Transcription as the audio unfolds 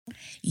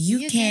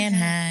You can't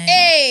hide.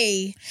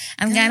 Hey,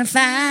 I'm gonna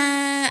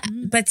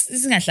find. But this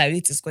is not like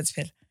it's got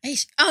spell. I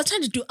was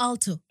trying to do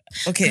alto.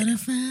 Okay. Gonna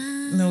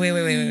find No,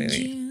 wait.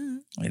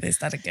 you. Wait, let's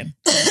start again.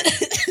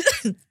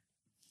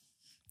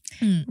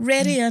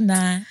 Ready or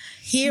not,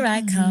 here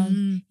I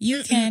come.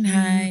 You can't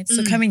hide.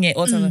 So coming in,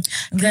 also,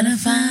 I'm gonna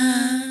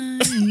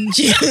find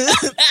you.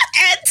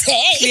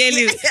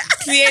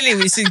 Clearly,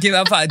 we should give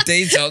up our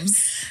day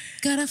jobs.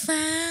 Gotta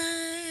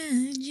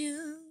find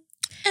you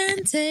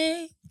and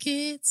take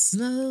it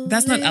slow.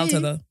 That's not alto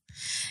though.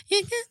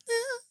 You can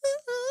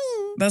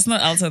That's not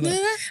alto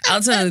though.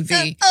 Alto would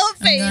be, oh,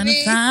 I'm gonna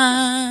baby.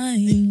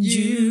 find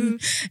you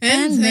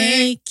and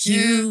make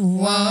you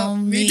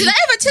want me. Did I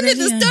ever tell you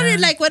the Ready or story? not,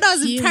 Like when I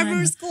was in here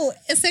primary I school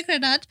in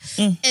Sacred Heart,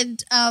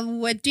 and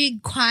we're doing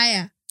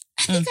choir.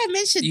 I think I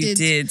mentioned You it.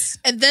 did.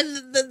 And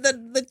then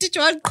the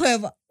teacher went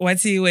quiver.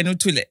 What's he when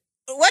utule?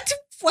 What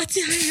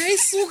I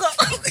sugar.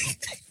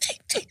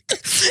 Like,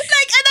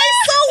 and I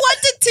so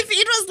wanted to be,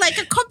 it was like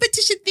a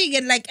competition thing.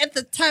 And like at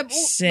the time, my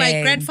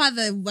Shame.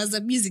 grandfather was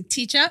a music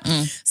teacher.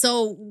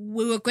 So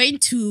we were going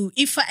to,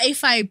 if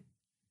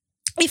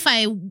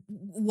I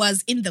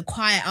was in the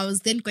choir, I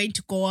was then going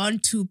to go on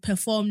to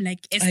perform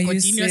like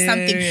escorting or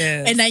something.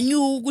 Serious? And I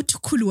knew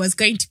Gutukulu was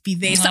going to be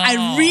there. So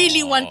I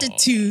really wanted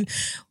to.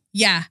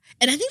 Yeah.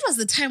 And I think it was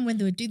the time when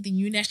they were doing the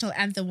new national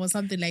anthem or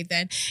something like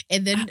that.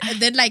 And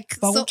then like,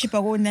 But so, we'll keep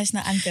our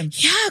national anthem.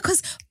 yeah,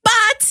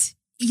 but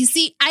you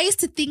see, I used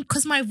to think,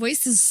 because my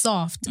voice is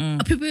soft,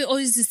 people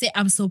always used to say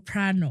I'm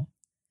soprano.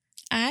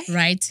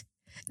 Right?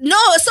 No,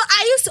 so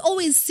I used to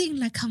always sing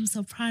like I'm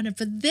soprano,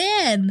 but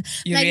then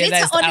You like later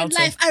realized on alto.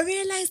 in life, I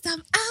realized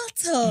I'm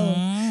alto. You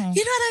know what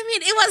I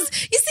mean? It was,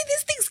 you see,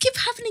 these things keep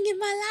happening in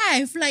my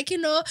life. Like, you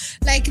know,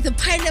 like the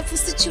pineapple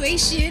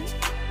situation.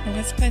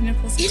 What's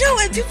pineapple? You know,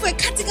 when people are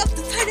cutting up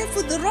the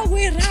pineapple the wrong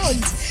way around.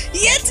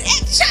 Yet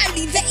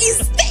actually there is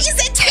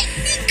a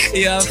technique.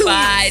 You're to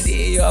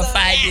funny. You're So,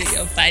 funny. yes.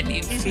 You're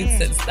funny.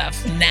 Fruits and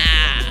stuff.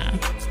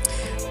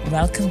 Nah.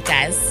 Welcome,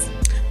 guys.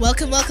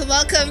 Welcome,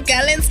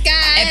 Gallants,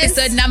 guys.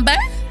 Episode number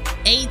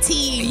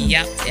 18.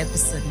 Yep.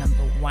 Episode number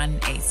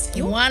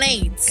 18.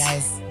 18.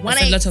 Guys,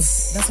 18.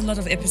 that's a lot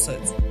of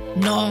episodes.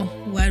 No,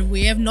 well,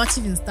 we have not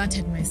even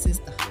started, my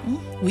sister.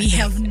 We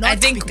have not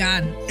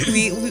begun.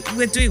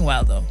 We're doing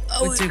well though.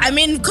 We're doing I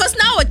mean, because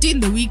now we're doing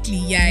the weekly.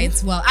 Yeah,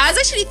 it's well. I was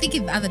actually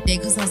thinking the other day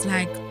because I was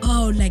like,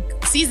 oh,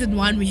 like season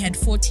 1, we had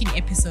 14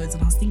 episodes.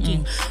 And I was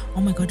thinking,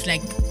 oh my God,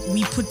 like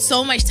we put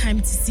so much time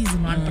into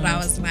season 1. But I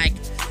was like,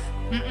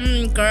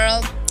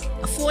 girl,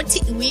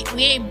 14, we're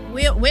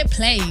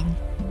playing.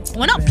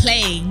 We're not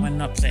playing. We're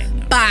not playing.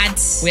 No.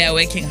 But We are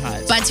working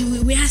hard. But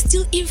we are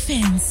still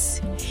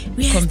infants.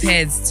 We are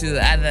compared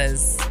to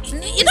others. you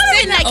know what I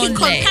mean? Like in own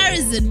lane.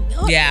 comparison.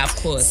 Oh, Yeah, of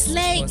course.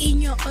 slay of course.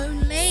 in your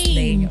own lane.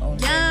 Slay in your own lane.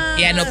 Yes.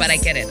 Yeah, no, but I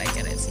get it. Yeah, I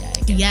get it.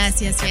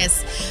 Yes.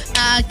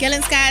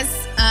 Gallants,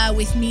 guys,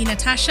 with me,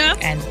 Natasha.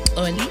 And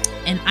Oli.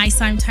 And I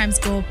sometimes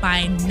go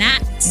by Nat.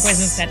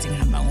 Starting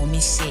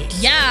Michelle.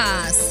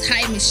 Yes.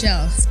 Hi,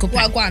 Michelle.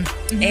 Skupani. Wagwan.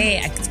 Hey,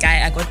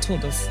 I got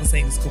told of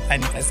saying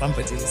Skupani by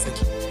somebody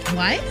recently.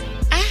 Why?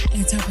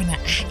 It's talking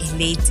a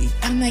lady.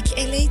 I'm like,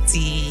 a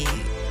lady.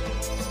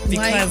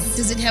 Why? Because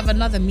Does it have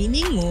another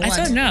meaning or I what?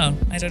 don't know.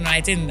 I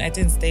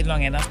didn't stay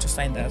long enough to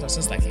find out. I was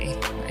just like, hey,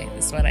 right,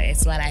 it's what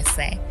I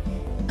say.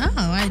 Oh,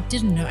 I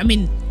didn't know. I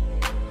mean,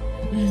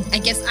 I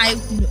guess I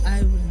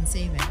wouldn't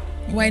say that.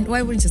 Why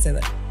wouldn't you say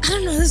that? I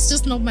don't know. That's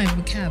just not my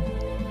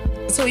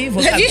vocab. So you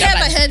Have you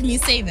ever heard me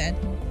say that?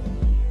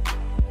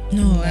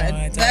 No, I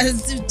don't.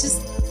 that's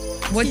just.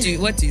 What do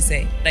you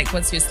say? Like,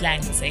 what's your slang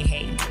to say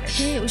hey?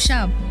 Hey,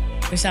 Ushab.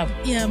 Bishop.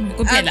 Yeah,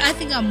 Kuphela. I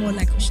think I'm more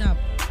like Ushab.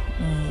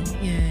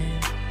 Yeah.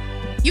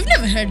 You've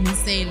never heard me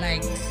say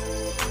like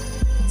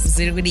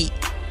Zirigudi.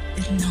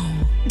 no.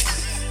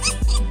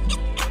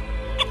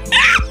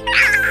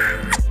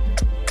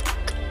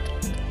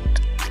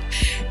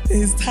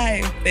 There's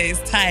time.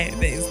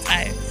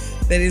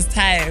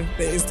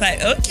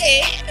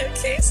 Okay.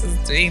 She's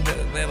doing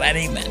the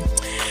running man.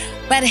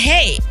 But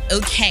hey,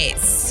 okay,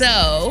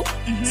 so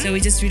we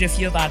just read a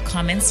few of our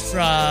comments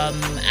from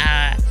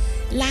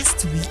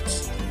last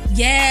week.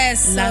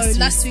 Yes. So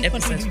last week,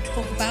 what episode. did we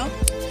talk about?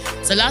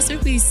 So last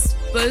week we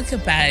spoke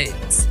about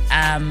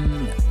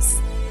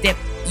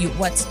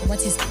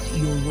what is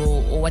your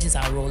role, or what is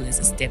our role as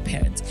a step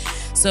parent.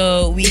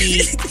 So we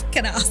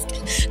Can I ask?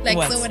 Like,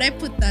 What? so when I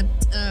put that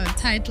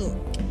title,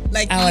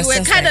 like I you was were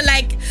just kind of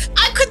like,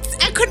 I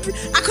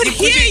could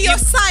hear your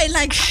sigh,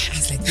 like. I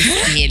was like, this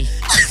girl,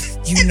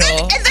 you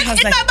know. And then I was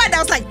in like, my mind, I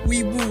was like,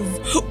 we move.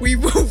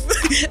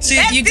 so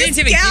Let you didn't this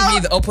even give girl me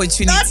the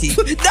opportunity.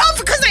 No,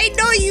 because I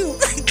know you.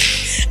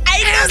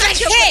 I know I was that like,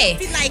 you're hey,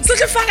 gonna be like, so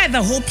to find out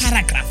the whole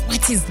paragraph,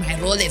 what is my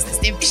role as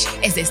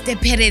a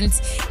step parent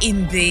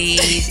in the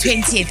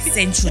 20th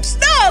century?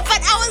 no, but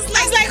I was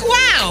like,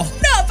 wow,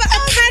 no, but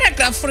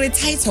paragraph for a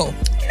title.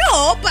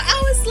 no, but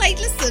I was like,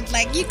 listen,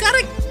 like you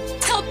gotta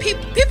tell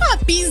people. People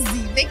are busy.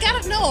 They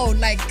gotta know,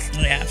 like.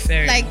 Yeah,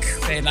 fair Like,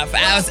 enough.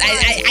 I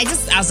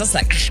was just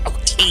like,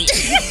 okay. tea.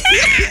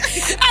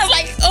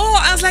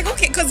 I was like,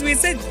 okay, because we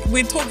said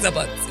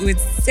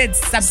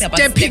something about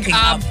stepping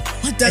up.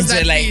 What does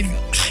that mean?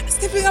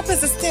 Stepping up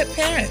as a step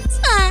parent.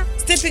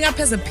 Stepping up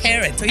as a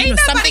parent. Or,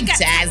 something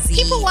jazzy.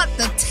 People want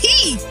the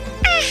tea. So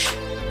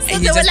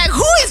they were like,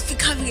 who is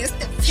becoming a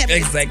step parent?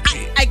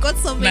 Exactly. I got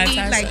so many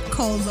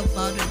calls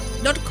about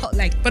it. Not call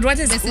But what's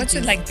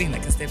it like being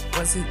like a step?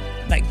 What's it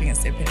like being a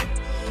step parent?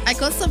 I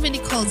got so many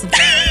calls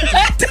about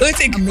it. Don't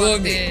ignore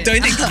me.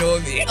 Don't ignore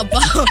me.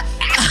 About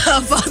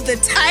the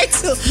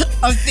title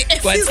of the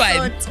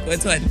episode.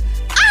 What's one?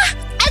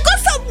 I got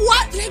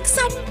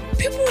some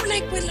people were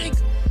like,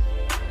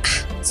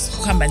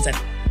 so.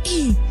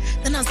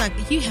 Then I was like,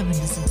 you haven't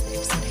listened to the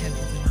episode, have you?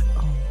 They're like,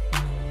 oh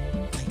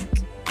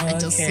no. I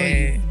just saw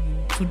you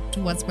put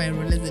what's my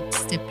role as a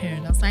step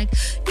parent. I was like,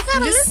 you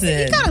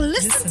gotta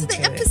listen to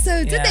the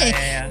episode, didn't they?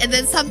 Yeah. And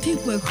then some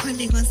people were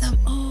calling us up,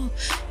 oh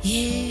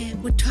yeah,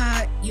 what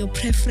are your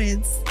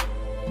preference?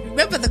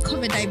 Remember the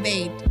comment I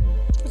made?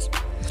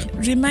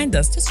 Remind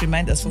us. Just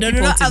remind us. No,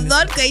 I'm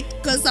not going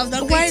because I'm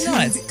not. Why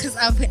not? Because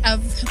I've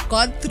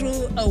gone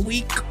through a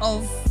week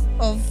of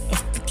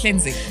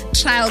cleansing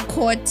trial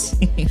court.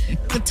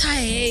 But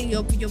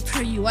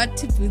you want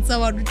to be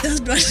someone who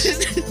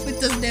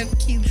doesn't have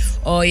kids.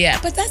 Oh yeah,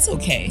 but that's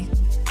okay.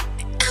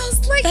 I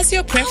was like, that's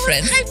your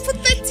preference.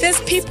 There's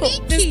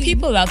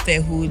people out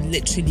there who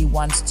literally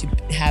want to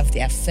have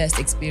their first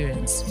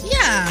experience.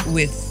 Yeah.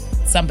 With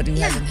somebody who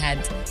hasn't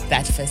had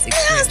that first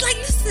experience. And I was like,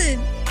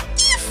 listen,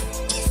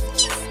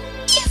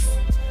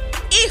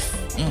 if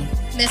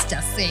let's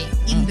just say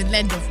in the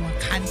land of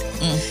Wakanda,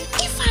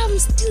 if I'm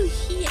still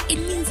here, it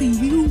means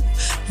you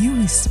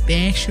is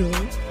special.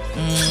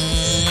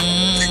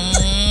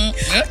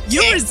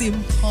 You is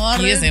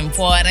important. You is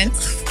important.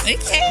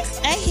 Okay,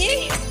 I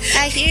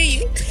hear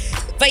you.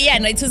 But yeah,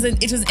 no, it was an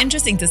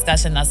interesting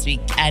discussion last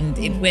week, and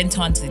it went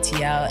on to the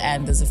TL,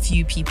 and there's a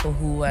few people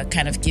who were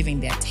kind of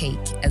giving their take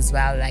as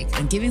well,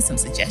 and giving some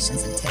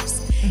suggestions and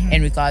tips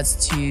in regards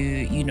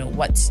to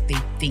what they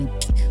think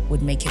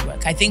would make it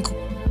work. I think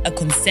a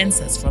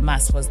consensus from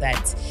us was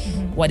that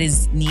what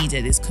is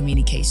needed is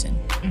communication.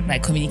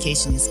 Right,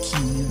 communication is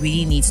key. You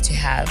really need to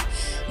have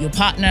your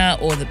partner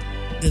or the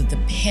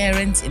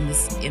parent in the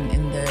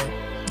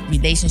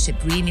relationship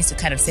really needs to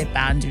kind of set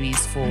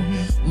boundaries for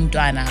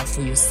umntwana,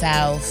 for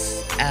yourself,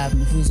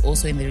 who's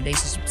also in the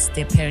relationship,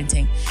 step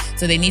parenting.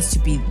 So there needs to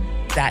be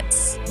that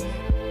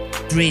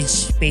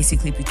bridge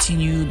basically between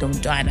you, the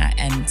umntwana,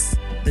 and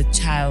the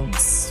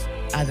child's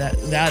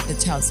the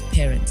child's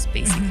parents,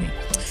 basically.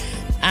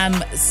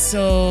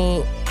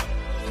 So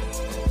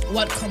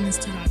what comments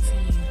stood out for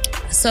you?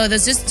 So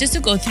there's just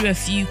to go through a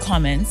few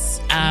comments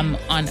on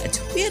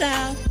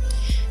Twitter.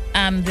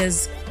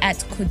 There's at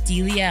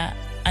Cordelia_M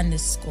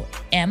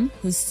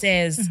who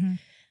says,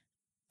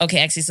 okay,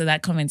 actually, so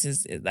that comment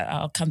is,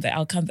 I'll come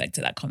back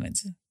to that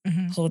comment.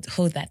 Hold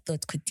that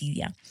thought,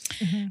 Cordelia.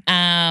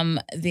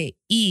 There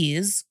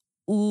is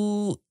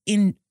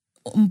Umpofu_you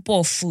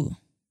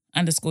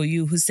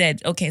who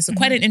said, okay, so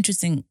quite an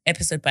interesting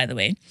episode, by the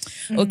way.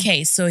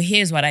 Okay, so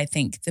here's what I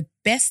think. The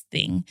best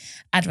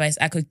advice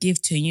I could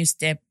give to a new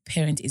step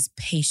parent is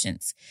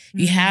patience.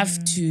 You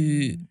have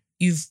to,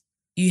 you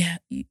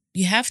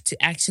have to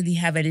actually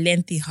have a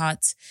lengthy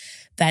heart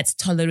that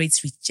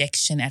tolerates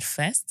rejection at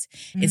first.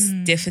 It's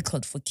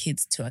difficult for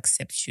kids to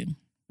accept you.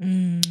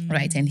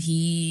 Right. And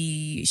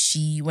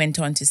she went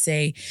on to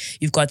say,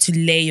 you've got to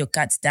lay your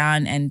guts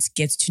down and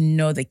get to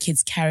know the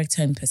kid's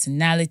character and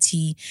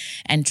personality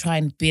and try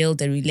and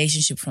build a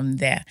relationship from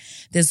there.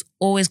 There's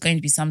always going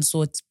to be some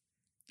sort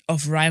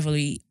of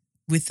rivalry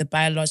with the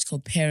biological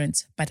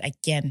parent, but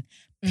again,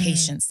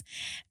 patience.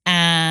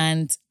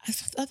 And I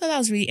thought that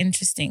was really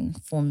interesting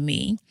for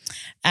me.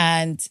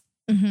 And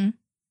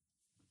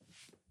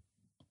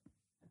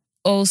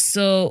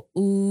also,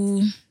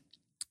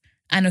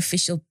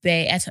 Unofficial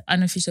Bay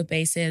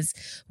says,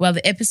 well,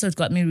 the episode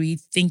got me really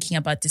thinking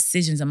about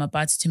decisions I'm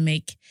about to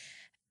make.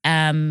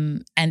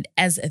 And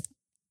as a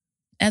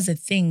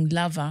thing,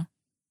 lover,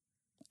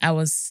 I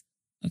was,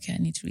 okay, I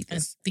need to read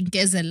this. I think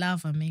as a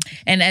lover, maybe.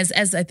 And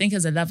as I think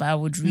as a lover, I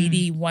would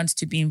really want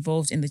to be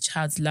involved in the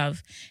child's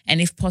love.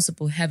 And if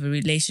possible, have a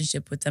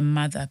relationship with the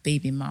mother,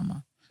 baby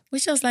mama.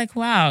 Which I was like,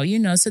 wow,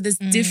 so there's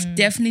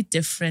definitely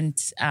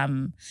different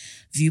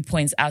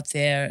viewpoints out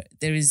there.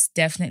 There is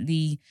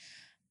definitely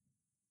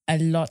a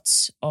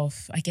lot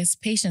of, I guess,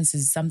 patience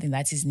is something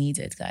that is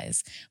needed,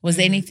 guys. Was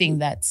there anything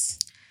that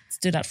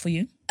stood out for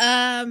you?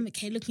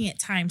 Okay, looking at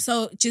time.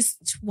 So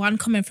just one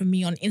comment from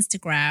me on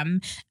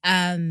Instagram.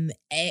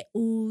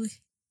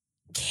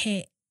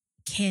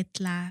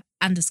 Ketla_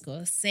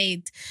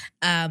 said,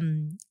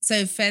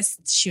 so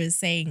first she was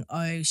saying,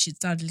 she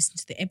started listening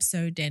to the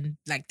episode and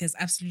like there's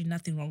absolutely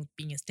nothing wrong with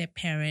being a step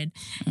parent.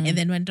 And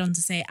then went on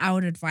to say, I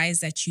would advise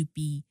that you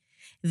be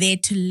there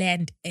to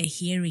lend a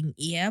hearing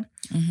ear,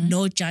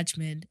 no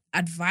judgment.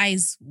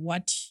 Advise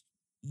what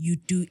you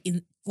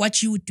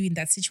would do in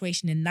that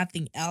situation and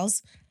nothing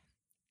else.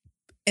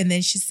 And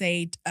then she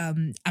said,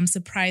 I'm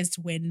surprised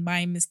when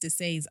my mister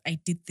says I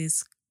did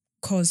this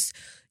because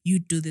you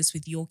do this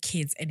with your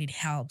kids and it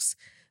helps.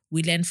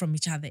 We learn from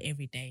each other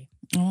every day.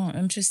 Oh,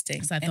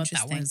 interesting. So I thought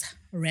that was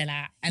really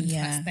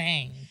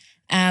interesting.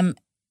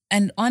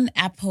 And on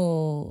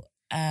Apple,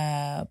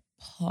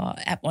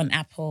 on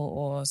Apple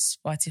or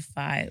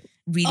Spotify,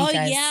 really,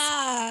 guys.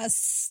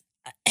 Yes.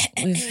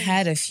 We've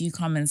had a few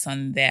comments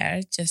on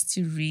there just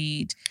to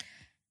read.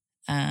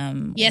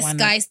 Yes,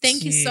 guys,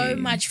 thank you so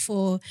much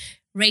for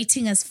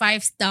rating us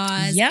 5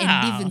 stars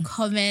and leaving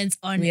comments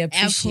on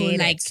Apple.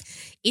 Like,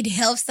 it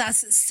helps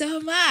us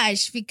so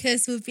much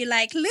because we'll be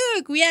like,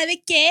 look, we are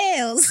the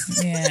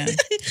girls. Yeah.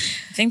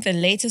 I think the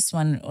latest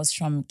one was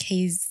from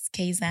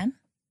Kaizan.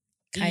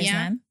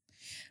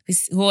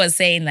 Who was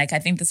saying, like, I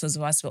think this was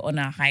whilst we're on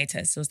our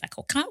hiatus. So it was like,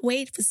 oh, can't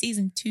wait for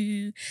season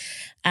 2.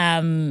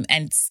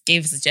 And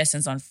gave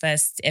suggestions on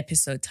first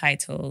episode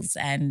titles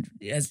and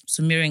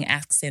Sumerian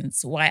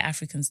accents, why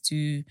Africans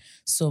do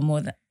so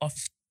more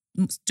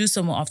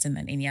often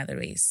than any other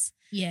race.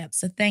 Yeah.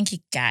 So thank you,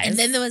 guys. And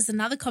then there was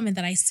another comment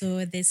that I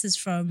saw. This is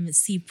from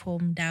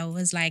Sipom that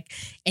was like,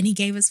 and he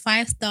gave us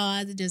 5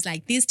 stars. It was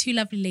like, these 2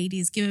 lovely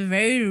ladies give a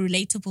very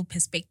relatable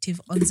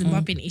perspective on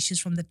Zimbabwean issues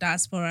from the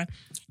diaspora.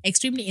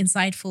 Extremely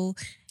insightful.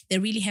 They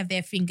really have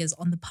their fingers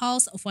on the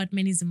pulse of what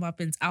many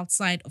Zimbabweans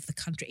outside of the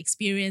country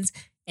experience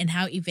and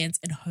how events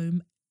at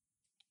home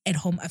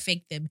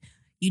affect them.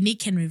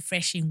 Unique and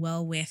refreshing,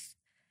 well worth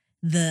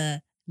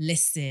the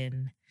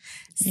listen.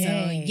 So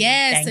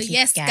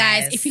yes,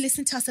 guys, if you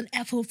listen to us on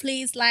Apple,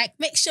 please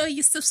make sure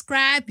you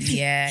subscribe,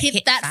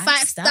 hit that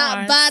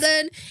 5-star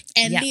button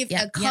and leave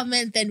a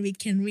comment, then we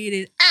can read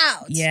it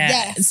out.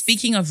 And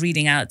speaking of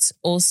reading out,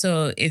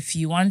 also if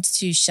you want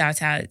to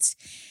shout out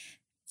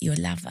your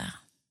lover,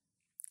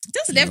 it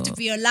doesn't have to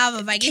be your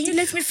lover, but can you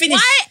let me finish?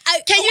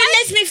 Let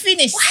me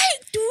finish?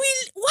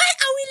 Why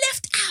are we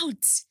left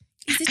out?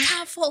 Is it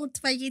our fault?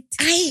 Let me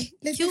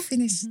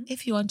finish.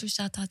 If you want to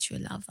shout out your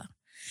lover,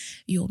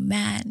 your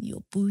man,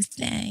 your boo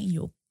thing,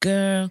 your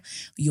girl,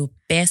 your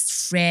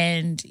best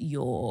friend,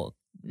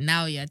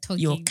 now you're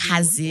talking your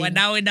cousin,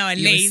 now in our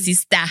your lane.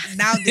 sister.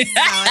 Now this is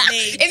our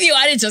lane. If you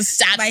want to just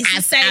shout my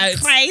us out,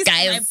 Christ,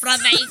 guys, my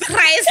brother in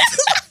Christ,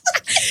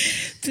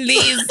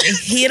 please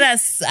hit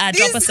us,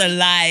 drop us a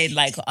line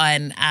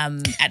on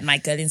at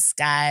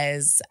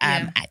mygirlinskies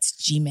at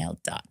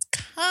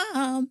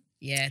gmail.com.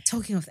 Yeah,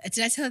 talking of that,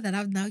 did I tell her that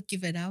I've now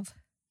given up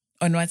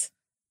on what?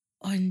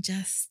 On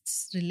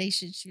just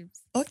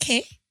relationships.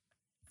 Okay.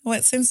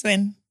 What, since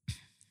when?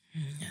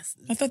 Yes.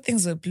 I thought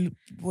things were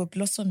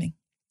blossoming.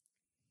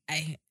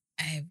 I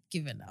have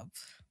given up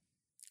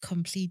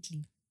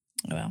completely.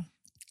 Well,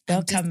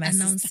 welcome, my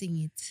announcing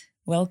sister. It.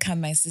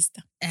 Welcome, my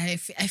sister. I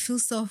feel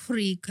so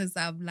free because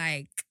I'm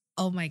like,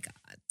 oh my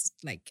God.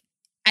 Like,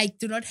 I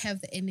do not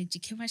have the energy.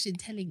 Can you imagine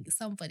telling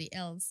somebody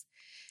else,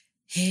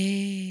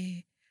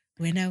 hey,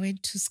 when I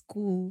went to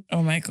school.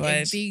 Oh my God.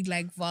 And being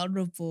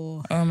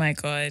vulnerable. Oh my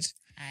God.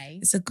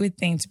 It's a good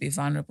thing to be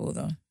vulnerable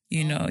though.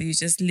 You know, you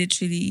just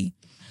literally,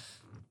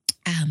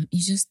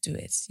 you just do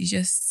it. You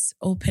just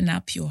open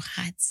up your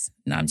heart.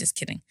 No, I'm just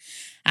kidding.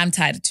 I'm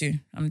tired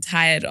too. I'm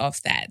tired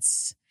of that.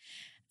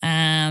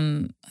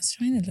 I was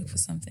trying to look for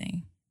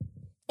something.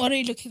 What are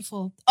you looking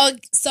for? Oh,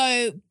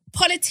 so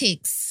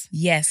politics.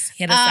 Yes.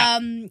 Hit us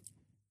up.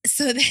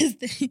 So there's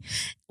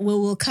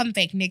we'll come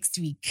back next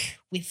week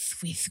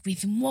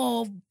with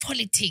more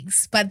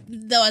politics, but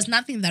there was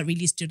nothing that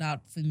really stood out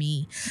for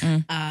me.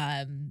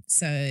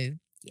 So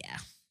yeah,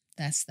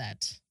 that's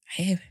that.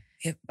 Hey,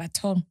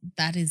 Baton.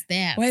 That is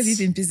that. Why have you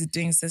been busy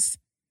doing this?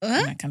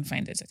 I can't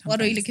find it.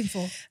 What are you looking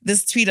for?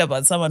 This tweet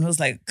about someone who's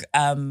like,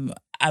 I'm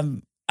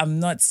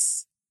not.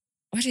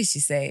 What did she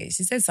say?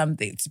 She said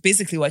something. It's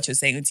basically what you're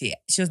saying, Uti.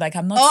 She was like,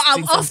 I'm not. Oh,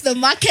 I'm off the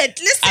market.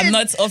 Listen, I'm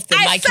not off the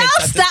market. I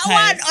felt that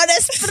one on a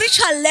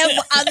spiritual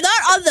level.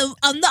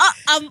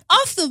 I'm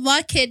off the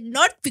market,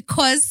 not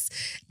because,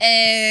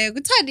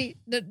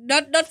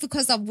 not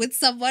because I'm with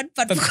someone,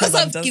 but because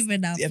I've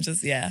given up. I'm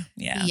just, yeah.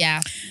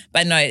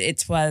 But no,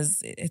 it's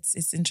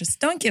interesting.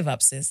 Don't give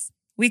up, sis.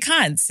 We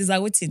can't.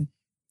 Sizawutin.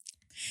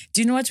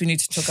 Do you know what we need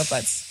to talk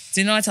about?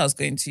 Do you know what I was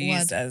going to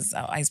use as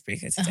our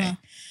icebreaker today?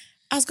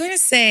 I was going to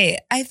say,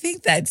 I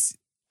think that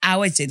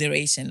our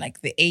generation,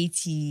 like the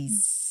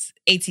 80s,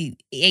 90s,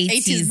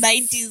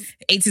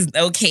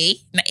 okay,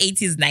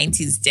 80s,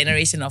 90s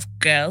generation of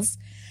girls,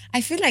 I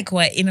feel like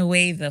we're in a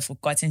way the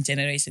forgotten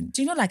generation.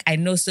 Do you know, I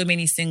know so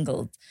many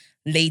single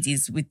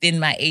ladies within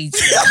my age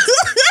group.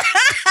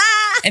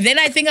 And then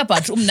I think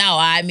about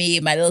my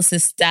little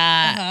sister,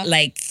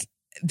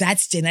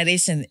 that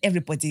generation,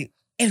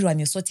 everyone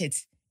is sorted.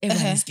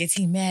 Everyone is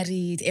getting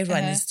married.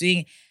 Everyone is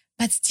doing,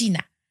 but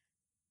Tina,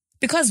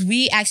 because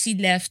we actually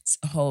left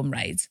home,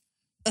 right?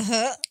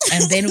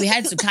 And then we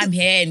had to come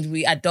here and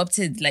we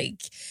adopted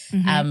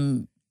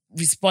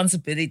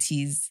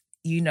responsibilities,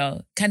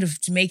 kind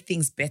of to make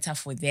things better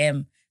for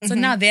them. So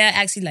now they're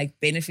actually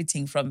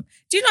benefiting from,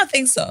 do you not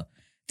think so?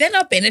 They're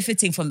not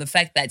benefiting from the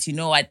fact that, you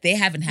know what, they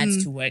haven't had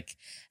to work.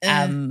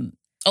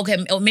 Okay,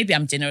 or maybe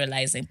I'm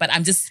generalizing, but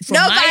I'm just from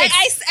No, my but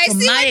I from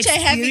see my what you're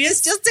having. experience-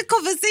 It's just a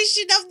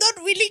conversation I'm not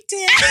willing to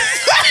have.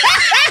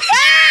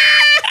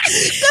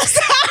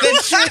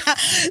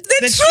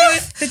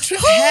 The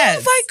truth Oh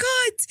hurts. my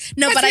God.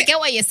 No, but I it- get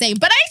what you're saying.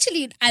 But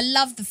actually, I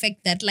love the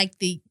fact that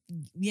You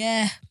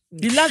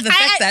love the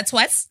fact that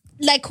what?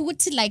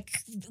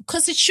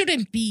 because it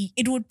shouldn't be.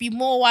 It would be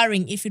more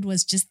worrying if it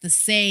was just the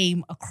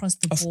same across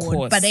the Of board.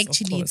 course, But of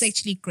actually, it's course.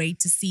 actually great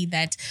to see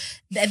that.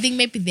 I think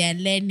maybe they're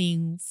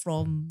learning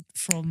from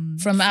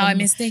our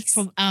mistakes.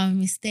 From our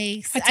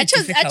mistakes. That's Aren't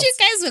difficult. you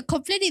guys were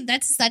complaining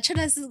that such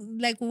as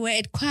like we were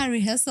at choir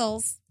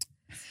rehearsals?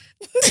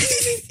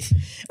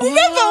 Remember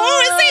when we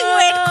were saying we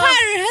were at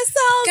choir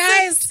rehearsals,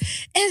 Guys,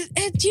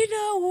 and you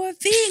know we were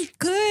being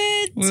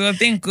good. we were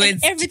being good.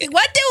 And everything.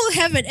 One day we'll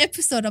have an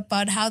episode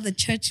about how the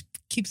church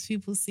keeps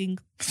people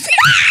single.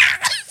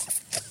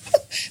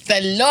 The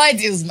Lord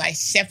is my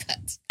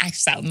shepherd. I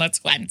shall not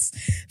want.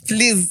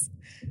 Please.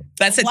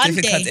 That's a One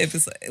difficult day.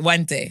 episode.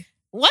 One day.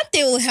 One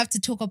day we'll have to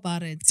talk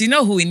about it. Do you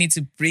know who we need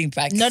to bring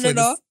back? for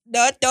this?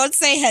 No, don't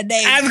say her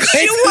name. I'm going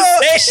She to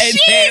will. say her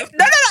name.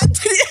 No.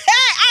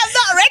 Hey, I'm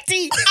not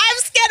ready. I'm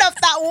scared of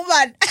that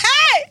woman.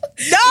 Hey,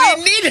 no.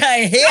 We need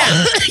her here.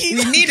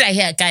 We need her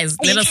here, guys.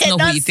 Let us know who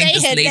cannot you think say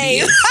this her lady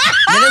name. is.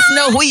 Let us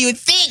know who you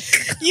think.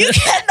 You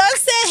cannot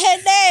say her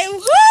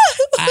name.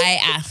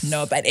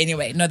 No, but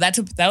anyway, no, that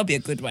would be a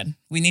good one.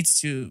 We need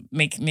to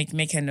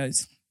make her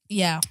note.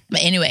 Yeah.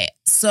 But anyway,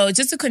 so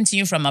just to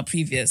continue from our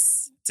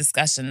previous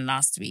discussion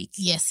last week,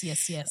 Yes.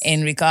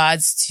 in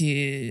regards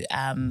to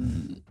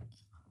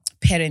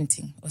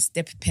parenting or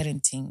step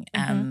parenting,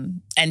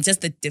 and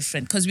just the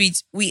different, because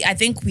I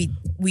think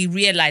we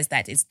realize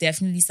that it's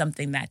definitely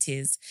something that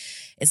it's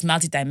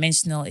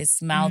multidimensional, it's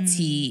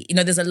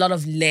there's a lot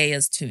of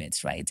layers to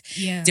it, right?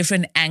 Yeah.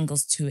 Different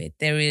angles to it.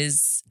 There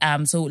is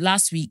so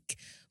last week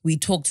we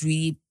talked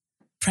really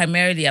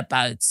primarily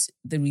about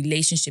the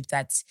relationship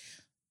that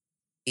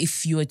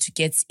if you were to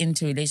get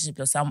into a relationship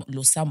with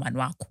someone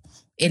wakho,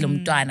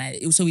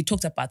 elomntwana. So we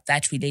talked about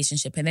that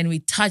relationship, and then we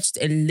touched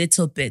a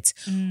little bit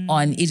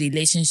on a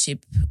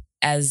relationship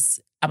as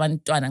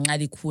abantwana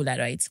nxa likhula,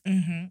 right?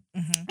 And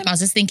I was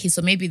just thinking,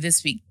 so maybe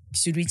this week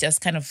should we just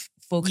kind of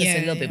focus a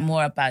little bit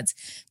more about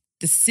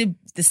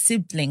the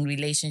sibling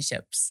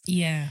relationships,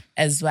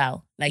 as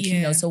well, like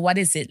so what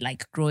is it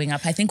like growing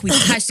up? I think we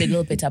touched a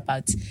little bit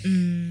about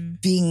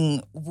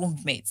being womb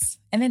mates,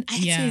 and then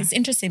actually it's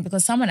interesting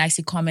because someone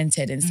actually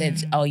commented and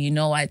said, "Oh, you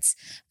know what?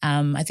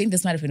 I think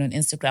this might have been on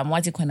Instagram.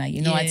 What?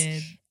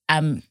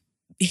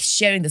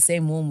 Sharing the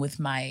same womb with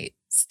my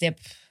step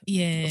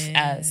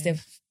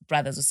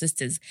brothers or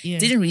sisters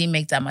didn't really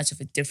make that much of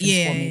a difference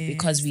for me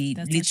because we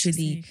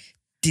literally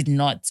did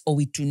not, or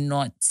we do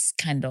not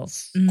kind of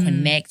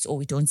connect, or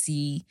we don't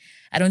see.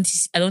 I don't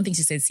think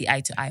she said see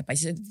eye to eye, but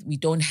she said we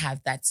don't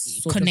have that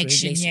sort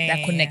connection, of relation,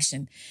 that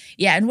connection.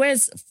 Yeah, and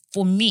whereas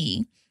for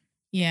me,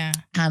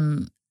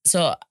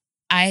 so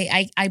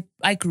I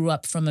grew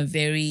up in a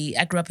very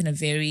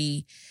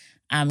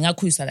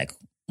ngakhulisa like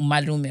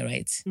umalume,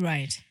 right?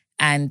 Right.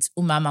 And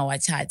umama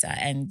wachata,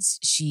 and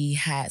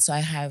so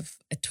I have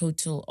a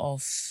total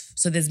of,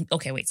 so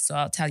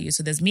I'll tell you.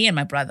 So there's me and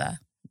my brother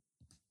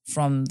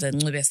from the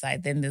Ncube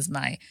side. Then there's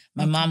my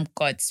mom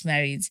got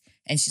married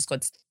and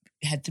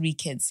had 3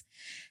 kids.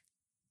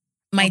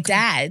 My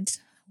dad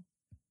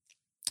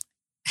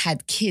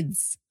had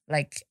kids,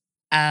 like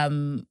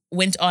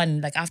went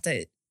on, like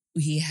after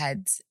he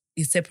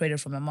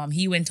separated from my mom,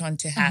 he went on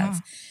to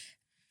have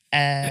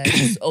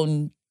his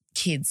own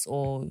kids,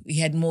 or he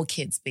had more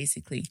kids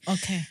basically.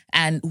 Okay.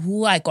 And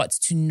who I got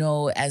to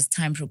know as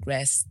time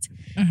progressed.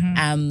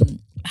 How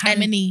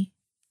many?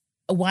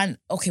 One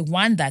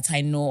that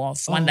I know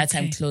of, that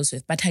I'm close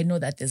with, but I know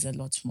that there's a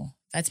lot more.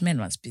 That man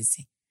was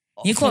busy.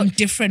 From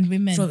different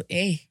women.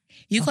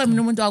 You call me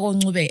umuntu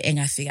wakoNcube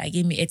engafika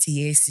kimi ethi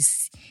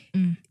yes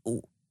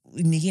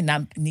niki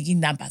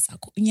number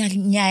zakho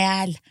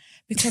ngiyayala,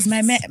 because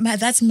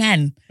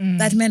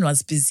that man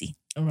was busy.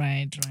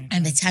 Right.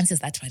 And the chances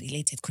that we're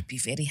related could be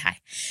very high.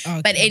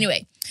 Okay. But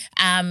anyway,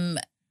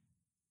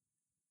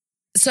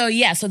 so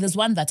there's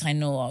one that I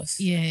know of.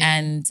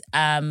 And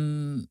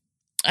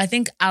I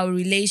think our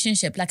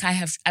relationship, like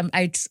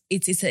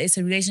it's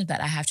a relationship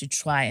that I have to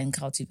try and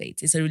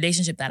cultivate. It's a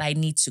relationship that I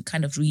need to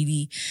kind of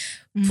really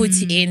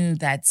put in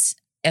that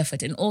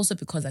effort. And also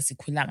because that's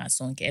Ikulanga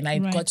Sonke, and I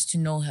got to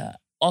know her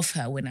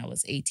when I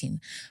was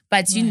 18.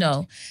 But you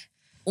know,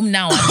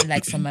 now I'm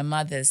like from my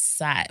mother's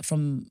side,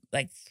 from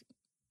my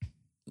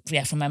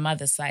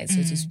mother's side,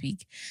 so to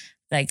speak.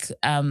 Like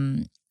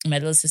my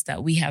little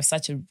sister, we have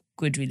such a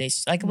good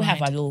relationship. Like we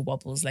have our little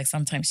wobbles. Like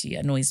sometimes she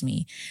annoys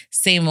me.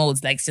 Same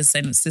old, like just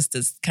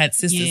sisters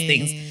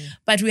things.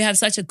 But we have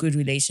such a good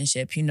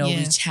relationship. You know,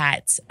 we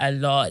chat a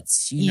lot.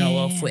 You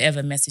know,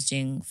 forever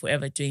messaging,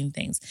 forever doing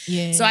things.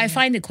 So I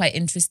find it quite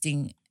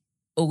interesting.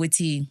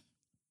 Owiti,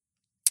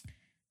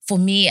 for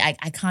me, I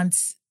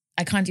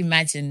can't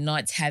imagine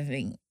not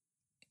having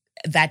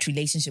that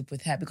relationship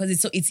with her, because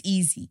it's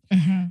easy.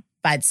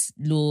 But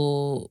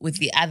with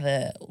the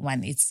other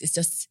one, it's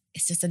just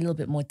it's just a little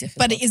bit more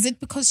difficult. But is it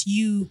because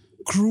you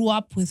grew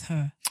up with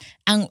her?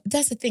 And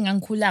that's the thing,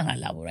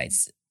 right?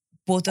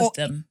 Both of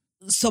them.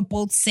 So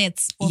both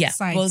sets, both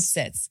sides. Both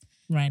sets.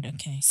 Right,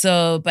 okay.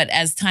 So, but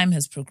as time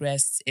has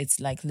progressed, it's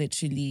like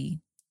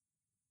literally,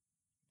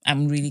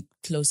 I'm really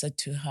closer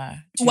to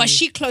her. Was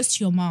she close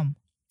to your mom?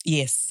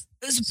 Yes.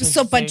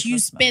 So but you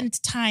spent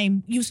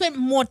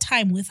more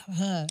time with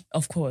her.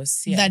 Of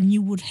course, yeah. Than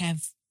you would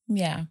have.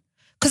 Yeah.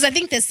 Because I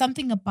think there's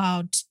something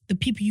about the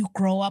people you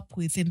grow up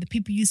with and the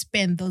people you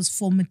spend those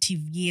formative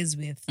years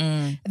with.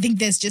 I think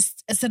there's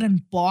just a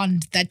certain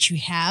bond that you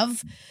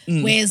have.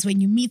 Whereas when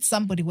you meet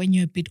somebody when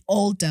you're a bit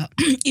older,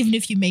 even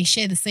if you may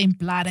share the same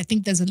blood, I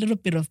think there's a little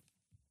bit of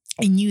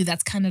in you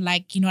that's kind of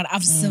like, you know what,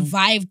 I've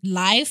survived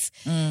life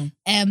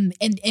and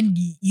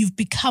you've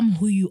become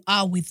who you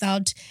are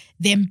without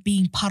them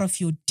being part of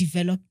your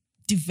development,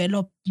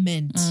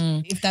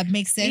 if that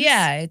makes sense.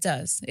 Yeah, it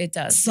does.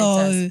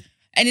 So...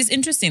 And it's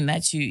interesting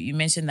that you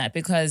mentioned that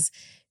because,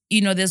 you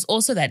know, there's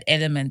also that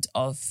element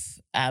of,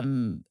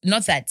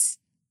 not that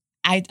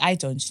I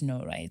don't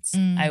know, right?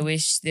 I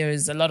wish there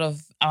is a lot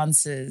of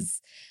answers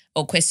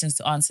or questions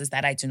to answers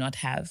that I do not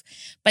have.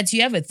 But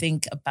you ever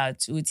think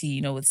about, Uti, you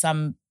know, with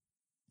some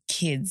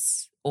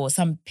kids or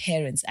some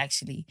parents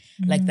actually,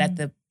 like that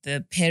the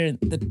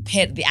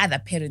other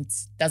parent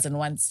doesn't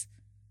want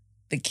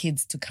the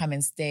kids to come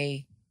and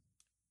stay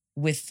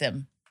with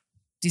them.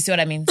 Do you see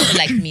what I mean? So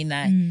like me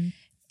now.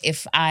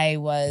 If I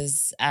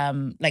was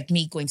like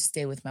me going to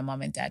stay with my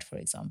mom and dad, for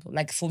example,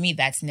 like for me,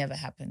 that's never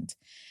happened.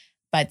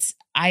 But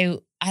I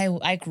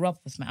grew up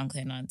with my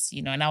uncle and aunts,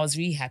 you know, and I was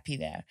really happy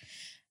there.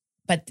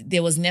 But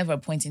there was never a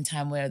point in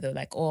time where they're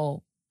like,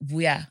 oh,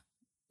 buya,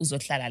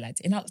 uzohlala.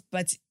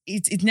 But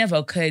it never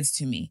occurred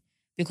to me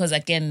because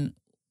again.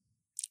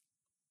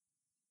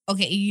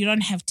 Okay, you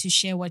don't have to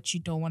share what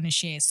you don't want to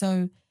share.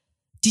 So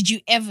did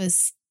you ever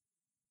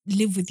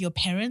live with your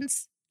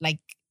parents? Like,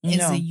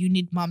 as a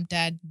unit mom,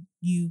 dad,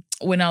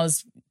 when I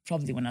was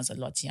a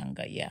lot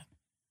younger, yeah.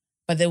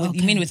 But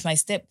you mean with my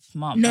step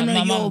mom? No,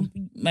 my mom,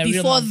 my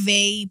real mom.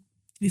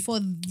 Before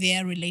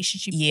their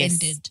relationship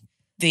ended.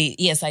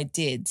 Yes, I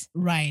did.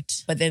 Right.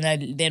 But then I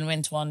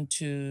went on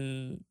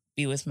to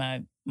be with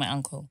my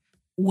uncle.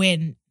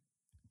 When?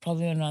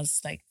 Probably when I was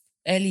like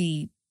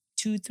early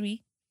 2,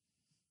 3.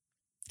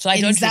 So I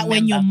and don't is that remember.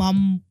 when your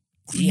mom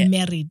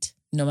remarried?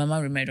 No, my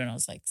mom remarried when I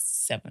was like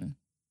 7.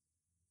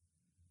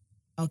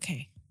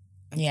 Okay.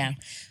 Yeah.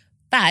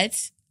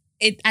 But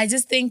I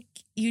just think,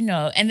 you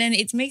know, and then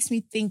it makes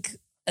me think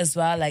as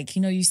well, like,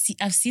 you know,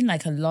 I've seen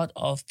like a lot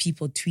of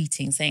people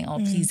tweeting saying, oh,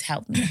 please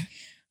help me.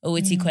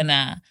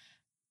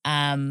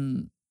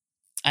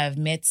 I've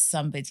met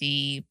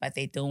somebody, but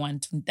they don't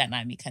want to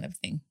deny kind of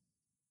thing.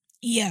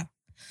 Yeah.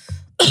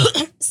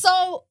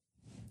 So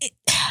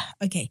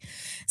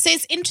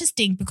it's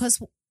interesting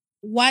because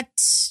what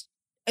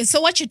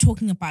you're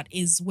talking about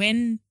is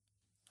when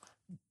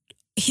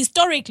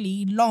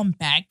historically long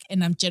back,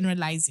 and I'm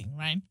generalizing,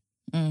 right?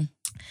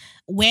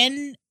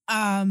 When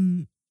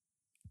the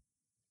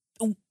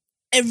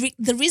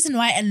reason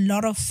why a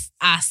lot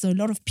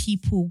of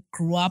people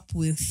grew up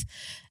with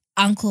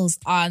uncles,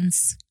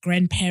 aunts,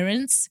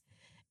 grandparents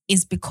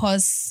is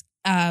because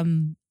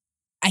I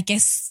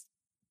guess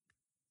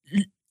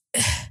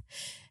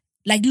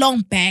like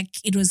long back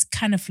it was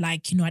kind of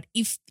like, you know what,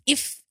 if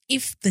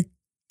the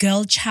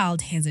girl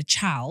child has a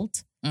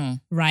child,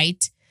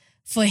 right?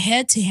 For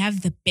her to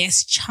have the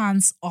best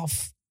chance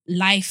of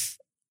life,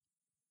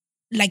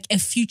 like a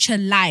future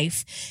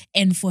life,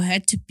 and for her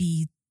to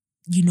be,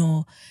 you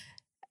know,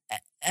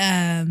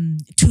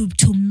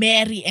 to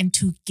marry and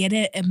to get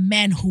a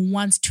man who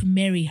wants to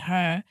marry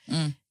her,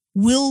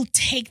 will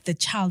take the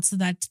child so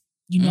that,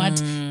 you know what,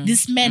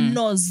 this man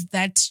knows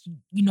that,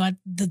 you know what,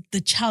 the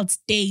child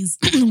stays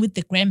with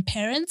the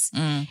grandparents,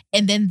 and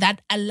then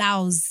that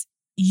allows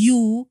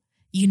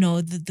you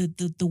know,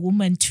 the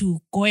woman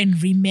to go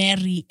and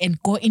remarry and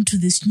go into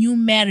this new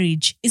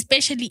marriage,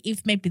 especially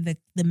if maybe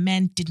the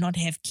man did not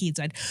have kids,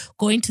 right?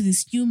 Go into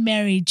this new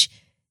marriage,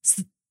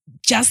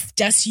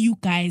 just you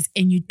guys,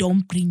 and you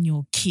don't bring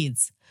your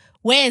kids.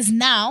 Whereas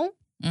now,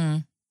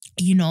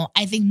 you know,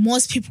 I think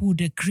most people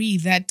would agree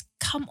that,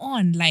 come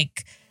on,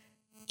 like,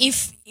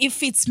 if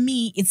it's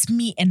me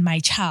and my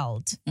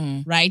child,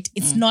 right?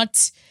 It's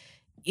not...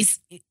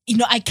 you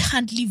know, I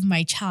can't leave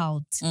my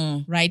child,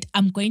 right?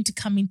 I'm going to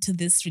come into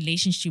this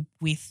relationship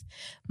with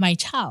my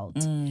child.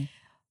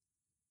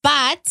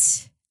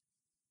 But,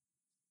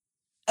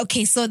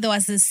 okay, so there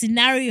was a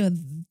scenario,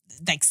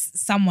 like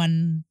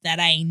someone that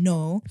I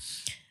know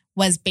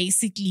was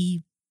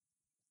basically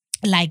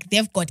like,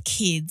 they've got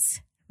kids,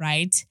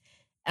 right?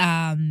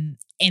 And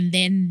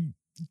then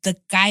the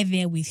guy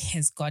they're with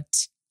has got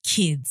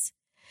kids.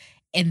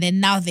 And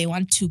then now they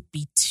want to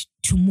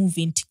to move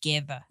in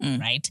together,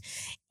 right?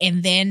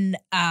 And then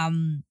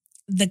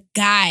the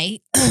guy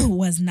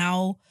was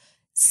now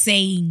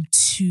saying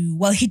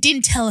he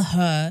didn't tell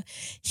her,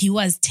 he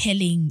was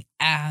telling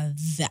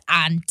the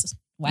aunt,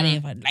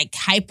 whatever, like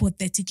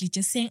hypothetically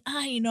just saying,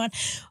 you know what,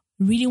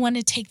 really want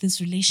to take this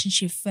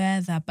relationship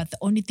further, but the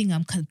only thing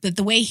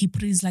the way he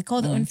put it is like, the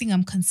only thing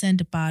I'm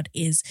concerned about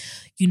is,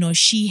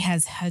 she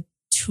has her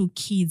 2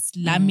 kids.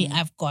 Lami,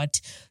 I've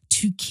got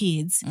 2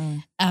 kids.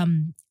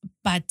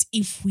 But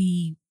if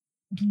we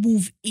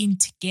move in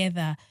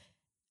together,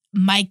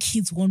 my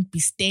kids won't be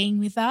staying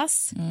with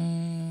us,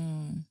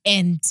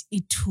 and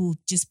it will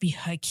just be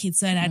her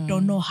kids. And I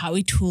don't know how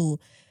it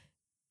will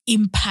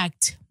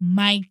impact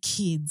my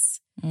kids.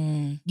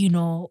 I'm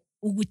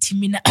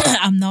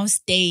now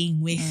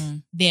staying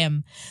with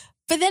them.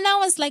 But then I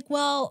was like,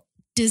 well,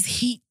 does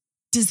he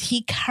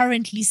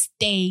currently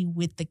stay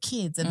with the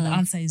kids? And the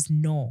answer is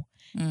no.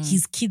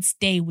 His kids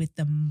stay with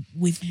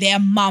their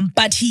mom,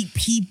 but he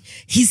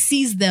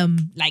sees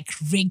them like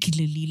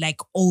regularly,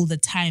 like all the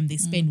time. They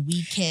spend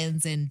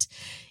weekends and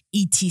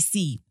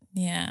etc.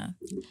 Yeah.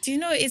 Do you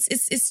know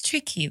it's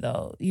tricky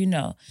though,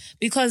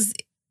 because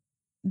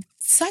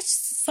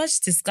such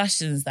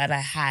discussions that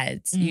I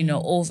had,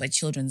 over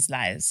children's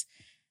lives,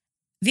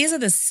 these are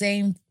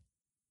the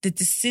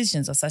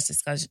decisions of such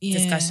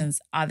discussions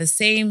are the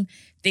same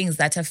things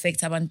that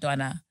affect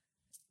abantwana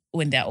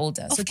when they're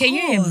older. So can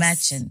you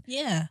imagine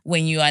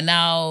when you are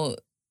now,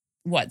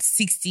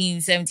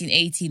 16, 17,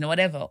 18 or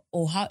whatever,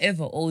 or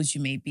however old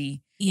you may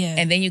be. Yeah.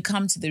 And then you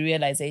come to the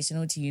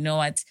realization, you know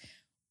what,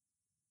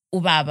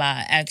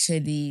 ubaba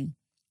actually,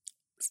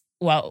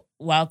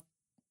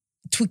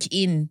 took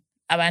in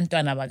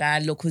abantwana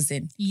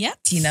baka-lokuzeni.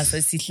 Yep. Tina so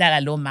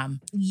sihlala lo mama.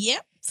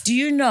 Yep. Do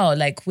you know,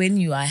 like, when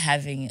you are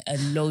having a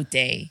low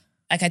day,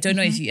 like, I don't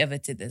know if you ever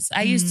did this.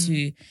 I used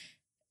to,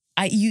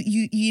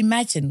 you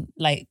imagine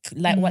like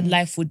what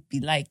life would be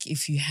like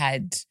if you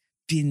had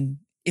been,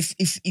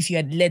 if you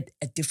had led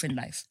a different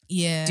life.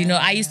 Yeah. Do you know,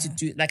 I used to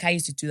do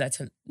that,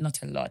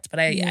 not a lot, but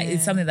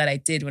it's something that I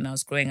did when I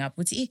was growing up.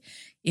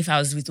 If I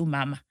was with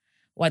umama,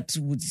 what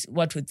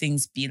would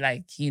things be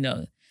like,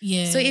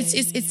 Yeah. So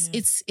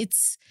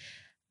it's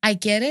I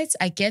get it.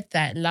 I get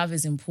that love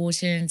is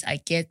important. I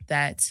get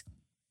that,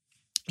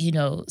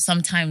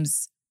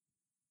 sometimes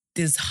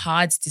there's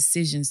hard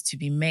decisions to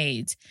be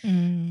made.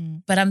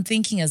 But I'm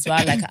thinking as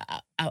well, like,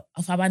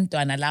 of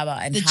abantwana laba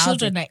and the how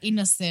children are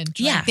innocent. Right?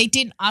 Yeah. They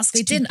didn't ask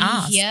to be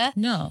here.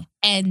 No.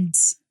 And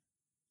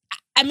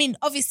I mean,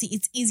 obviously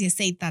it's easier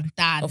said than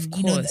done. Of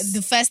course.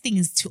 The first thing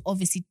is to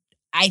obviously,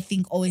 I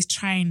think, always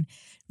try and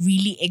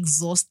really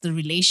exhaust the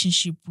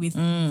relationship with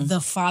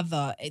the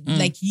father.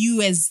 Like,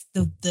 you as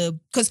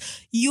because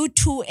you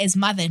two as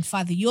mother and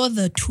father, you're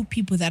the 2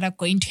 people that are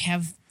going to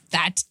have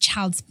that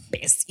child's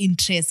best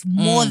interest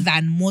more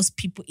than most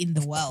people in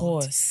the world. Of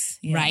course.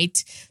 Yeah.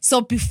 Right?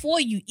 So before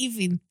you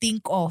even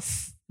think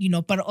of,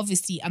 but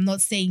obviously I'm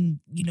not saying,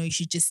 you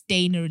should just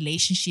stay in a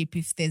relationship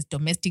if there's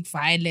domestic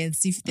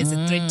violence, if there's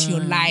a threat to your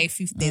life,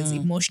 if there's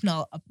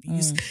emotional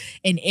abuse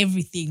and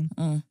everything.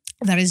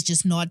 That is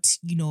just not,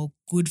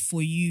 good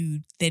for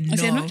you. Then no.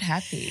 If you're not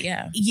happy,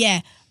 yeah.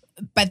 Yeah.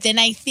 But then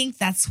I think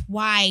that's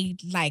why,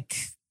 like,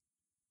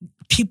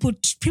 people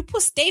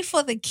stay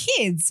for the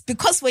kids,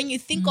 because when you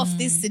think of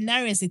these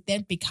scenarios, it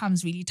then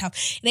becomes really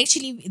tough. And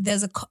actually,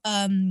 there's a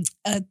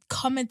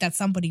comment that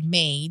somebody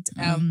made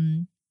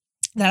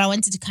that I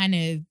wanted to kind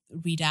of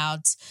read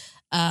out.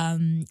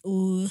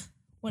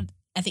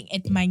 I think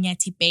at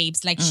Manyati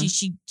Babes, like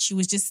she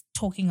was just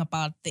talking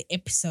about the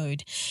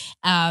episode,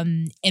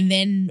 and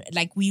then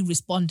like we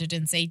responded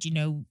and said,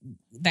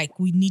 like,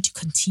 we need to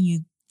continue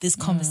this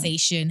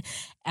conversation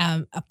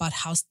about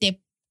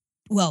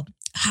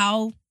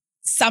how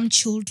some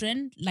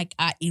children like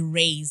are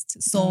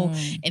erased. So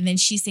and then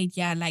she said,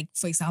 yeah, like,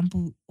 for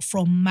example,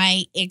 from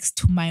my ex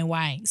to my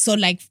Y. So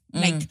like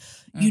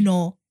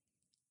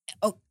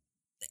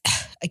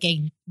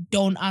again,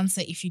 don't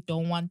answer if you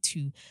don't want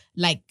to.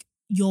 Like,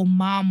 your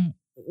mom,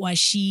 was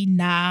she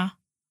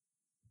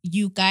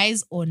you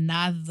guys or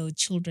the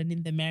children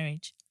in the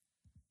marriage?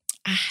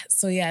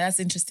 So yeah, that's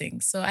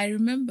interesting. So I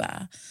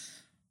remember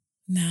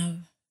now,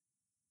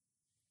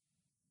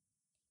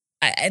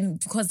 and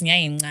because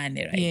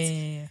Nyayingane, right?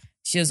 Yeah.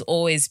 She has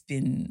always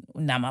been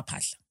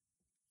Namapahla,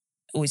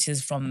 which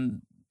is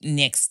from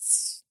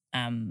next,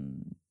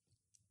 from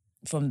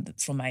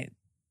my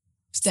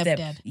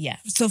stepdad. Yeah.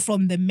 So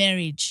from the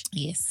marriage.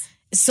 Yes.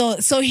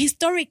 So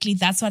historically,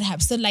 that's what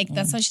happens. So like,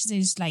 that's what she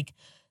says, like,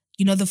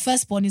 the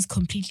firstborn is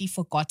completely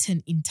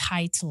forgotten in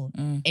title,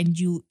 and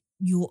you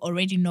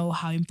already know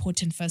how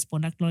important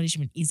firstborn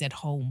acknowledgement is at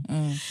home.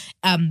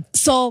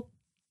 So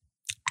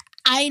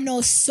I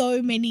know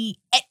so many,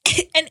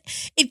 and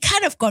it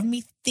kind of got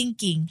me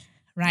thinking,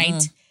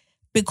 right?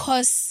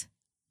 Because,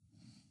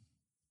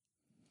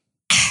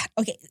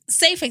 okay,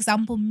 say for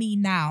example, me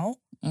now,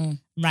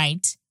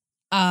 right?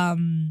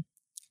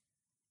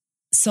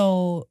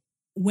 So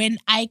when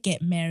I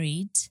get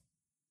married,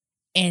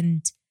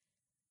 and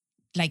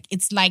like,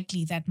 it's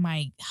likely that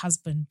my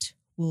husband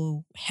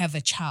will have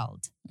a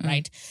child,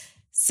 right?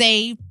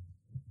 Say,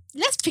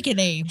 let's pick a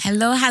name.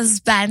 Hello,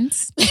 husband.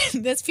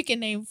 Let's pick a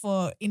name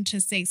for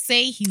interest's sake.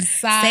 Say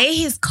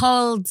he's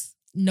called.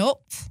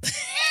 Nope.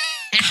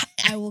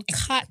 I will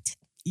cut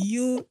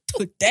you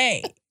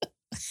today.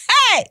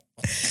 Hey!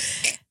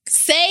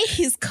 say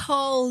he's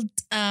called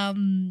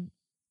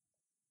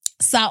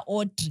Sir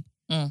Audrey.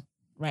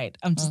 Right.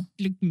 I'm just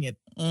looking at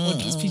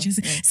Audrey's pictures.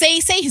 Say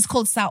he's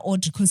called Sir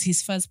Audrey because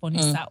his firstborn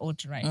is Sir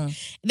Audrey, right?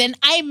 Then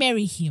I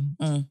marry him,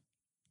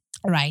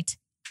 right?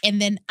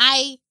 And then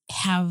I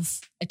have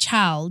a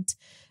child,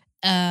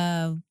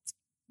 called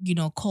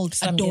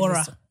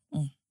Adora,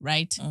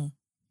 right?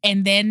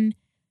 And then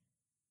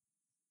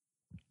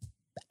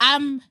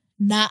I'm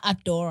Na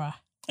Adora.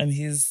 And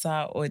he's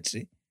Sir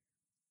Audrey.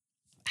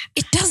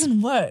 It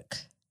doesn't work.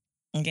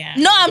 Yeah.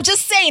 No, I'm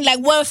just saying, like,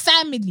 we're a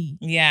family.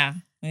 Yeah.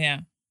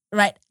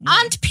 Right.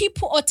 Aren't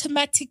people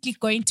automatically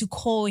going to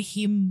call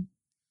him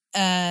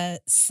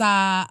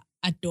Sir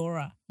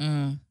Adora?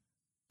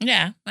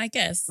 Yeah, I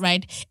guess.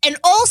 Right. And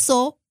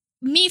also,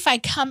 me, if I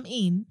come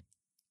in,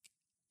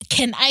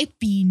 can I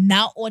be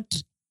Na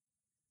Audrey?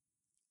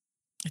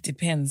 It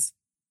depends.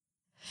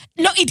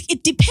 No,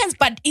 it depends.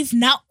 But if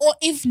Na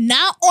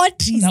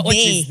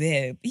Audrey's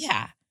there,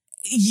 yeah,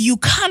 you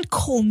can't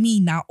call me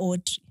Na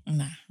Audrey.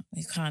 Nah,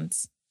 you can't.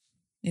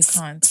 You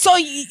can't. So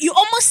you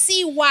almost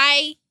see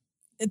why.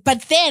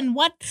 But then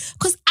what?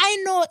 Because I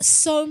know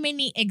so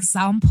many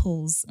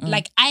examples.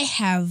 Like I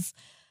have,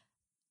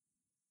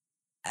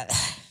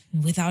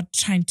 without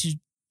trying to,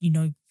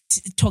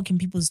 talk in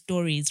people's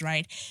stories,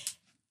 right?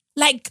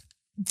 Like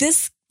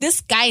this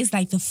guy is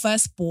like the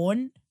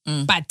firstborn.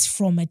 But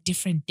from a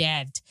different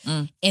dad.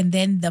 And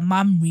then the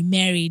mom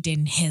remarried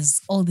and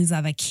has all these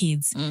other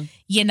kids.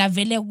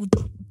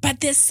 But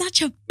there's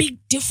such a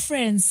big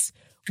difference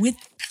with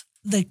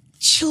the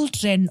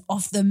children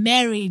of the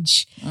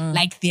marriage.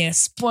 Like they're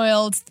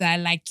spoiled. They're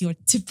like your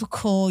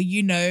typical,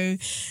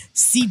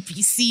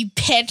 CBC,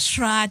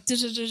 Petra.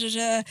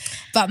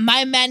 But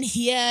my man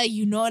here,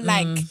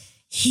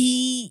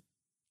 he...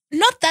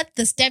 Not that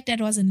the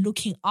stepdad wasn't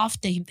looking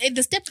after him.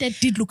 The stepdad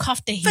did look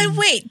after him. But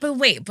wait.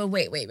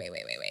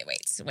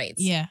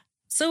 Yeah.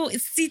 So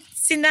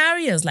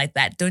scenarios like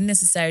that don't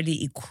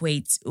necessarily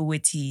equate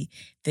with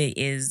there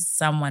is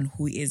someone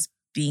who is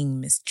being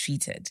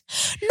mistreated.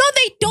 No,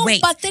 they don't.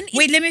 Wait, but then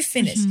let me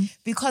finish.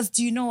 Because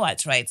do you know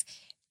what, right?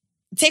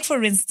 Take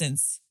for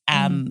instance,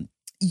 Minalawe.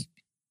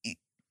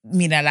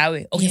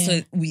 Okay, so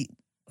we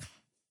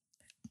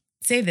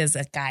say there's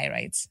a guy,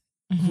 right,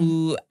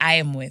 who I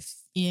am with.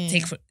 Yeah.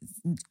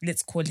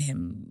 Let's call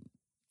him.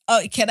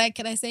 Oh, can I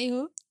say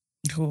who?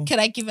 Who? Can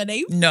I give a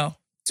name? No.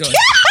 Don't. Can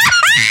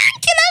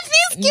I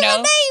please give a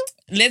name?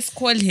 Let's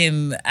call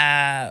him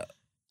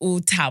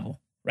Utabo,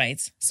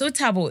 right? So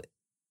Utabo.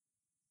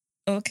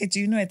 Okay, do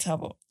you know a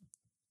Tabo?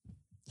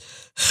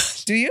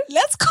 Do you?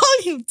 Let's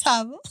call him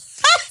Tabo.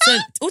 So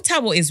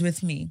Utabo is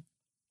with me,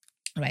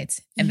 right?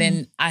 And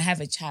then I have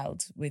a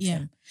child with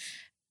him.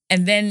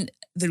 And then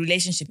the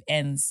relationship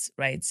ends,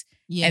 right?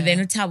 Yeah. And then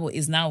Utabo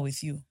is now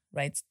with you.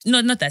 Right?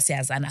 No, not that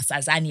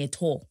Sazani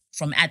at all,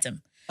 from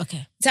Adam.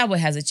 Okay. Tabo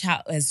has a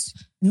child, has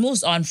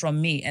moves on from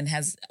me and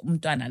has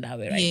Mtwana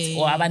Lawe, right? Yeah.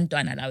 Or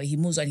Abantwana Lawe. He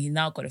moves on, he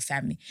now got a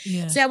family.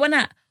 Yeah. So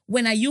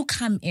when you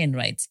come in,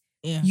 right?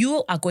 Yeah.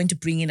 You are going to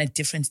bring in a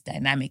different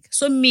dynamic.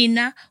 So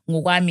Mina,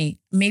 Ngwami,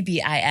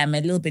 maybe I am a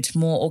little bit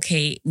more,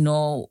 okay,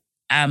 no,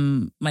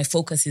 my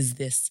focus is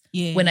this.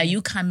 Yeah. When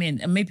you come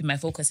in, and maybe my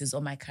focus is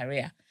on my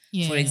career.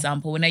 Yeah. For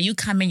example, when you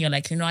come in, you're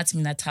like, what,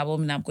 Mina Tabo,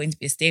 I'm going to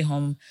be a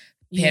stay-home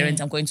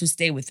parent, I'm going to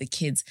stay with the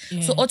kids.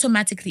 Yeah. So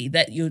automatically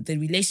the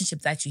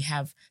relationship that you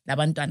have,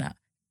 Labantwana,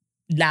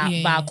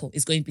 Bako,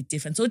 is going to be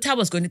different. So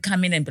Tabo is going to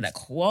come in and be like,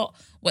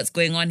 what's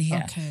going on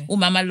here? Okay.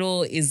 Mama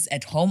Lo is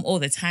at home all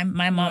the time.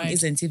 My mom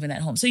isn't even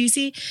at home. So you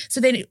see, so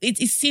then it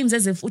seems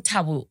as if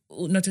Utabo,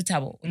 not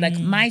Utabo, like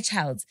my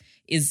child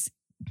is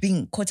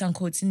being quote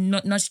unquote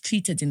not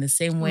treated in the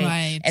same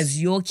way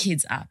as your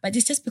kids are. But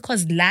it's just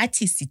because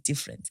Lati is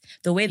different.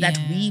 The way that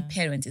we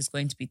parent is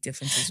going to be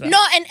different as well. No,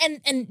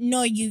 and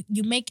no, you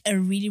make a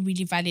really,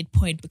 really valid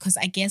point, because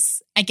I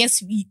guess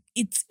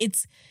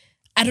it's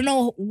I don't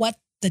know what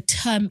the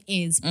term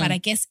is, but I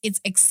guess it's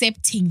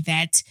accepting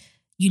that,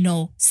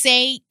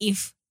 say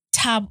if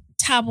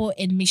Tabo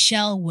and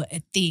Michelle were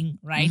a thing,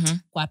 right?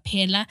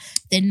 Guapela,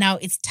 then now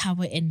it's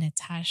Tabo and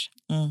Natasha.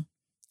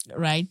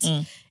 Right?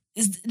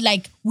 It's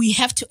like we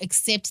have to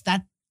accept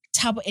that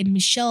Tabo and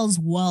Michelle's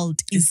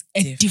world is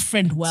a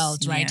different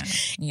world, right?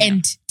 Yeah.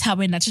 And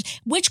Tabo and Natasha,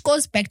 which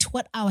goes back to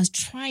what I was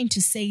trying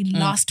to say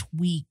last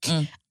week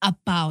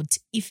about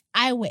if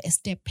I were a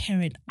step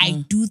parent,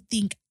 I do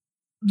think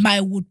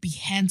I would be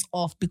hands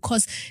off,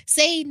 because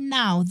say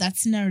now that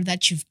scenario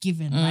that you've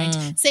given,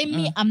 right? Say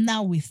me, I'm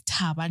now with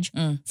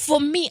Tabo. For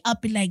me, I'll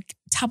be like,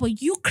 Tabo,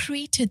 you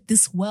created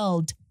this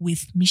world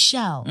with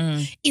Michelle.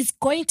 It's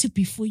going to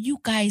be for you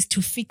guys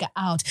to figure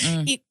out.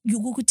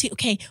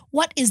 Okay,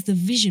 what is the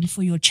vision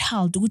for your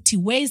child?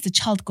 Where is the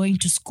child going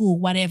to school?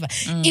 Whatever.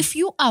 If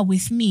you are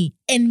with me,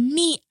 and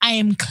me, I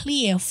am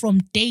clear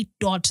from day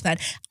dot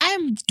that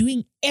I'm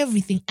doing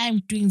everything I'm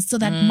doing so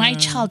that my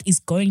child is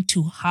going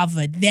to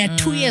Harvard. They're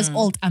 2 years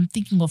old. I'm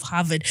thinking of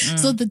Harvard.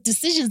 So the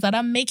decisions that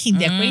I'm making,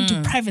 they're going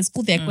to private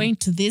school. They're going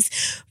to this.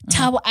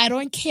 Tabo, I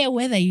don't care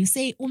whether you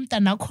say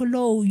Umtanakolo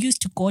so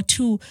used to go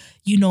to,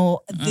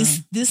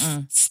 this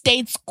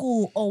state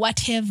school or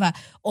whatever,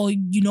 or,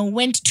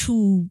 went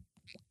to,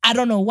 I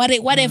don't know,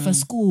 whatever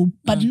school.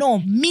 But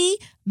no,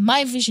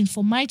 my vision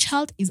for my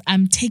child is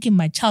I'm taking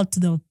my child to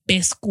the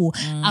best school.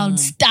 I'll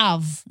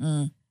starve,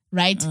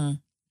 right?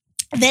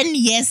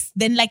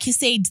 Then like you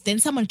said, then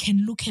someone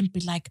can look and be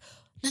like,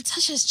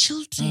 Natasha's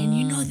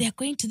children, they're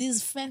going to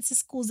these fancy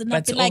schools, and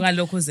not be like,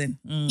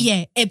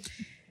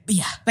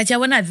 yeah. But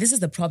Yawana, this is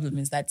the problem,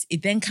 is that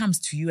it then comes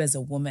to you as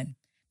a woman,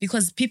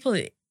 because people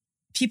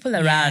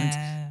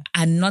around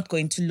are not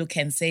going to look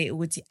and say,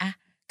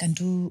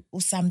 kandu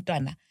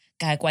usamtwana.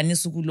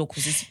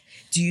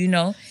 Do you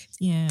know?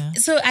 Yeah.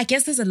 So I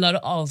guess there's a lot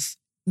of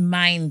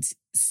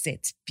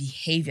mindset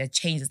behavior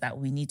changes that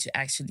we need to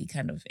actually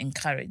kind of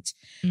encourage.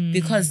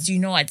 Because do you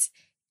know what?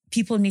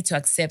 People need to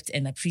accept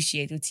and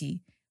appreciate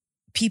Uti.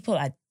 People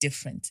are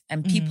different,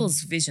 and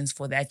people's visions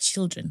for their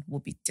children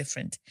will be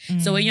different.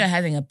 So when you're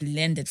having a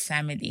blended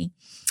family,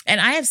 and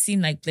I have seen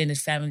like blended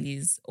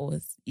families or,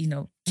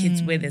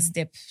 kids where there's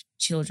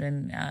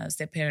step-children,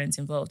 step-parents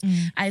involved,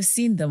 I've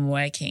seen them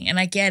working. And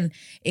again,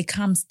 it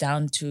comes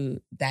down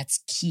to that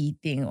key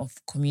thing of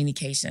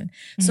communication.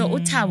 So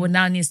Utabo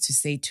now needs to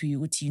say to you,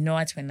 Uti, you know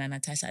what, when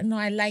Natasha, no,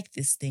 I like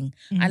this thing.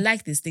 I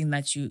like this thing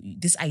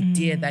this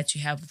idea that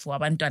you have for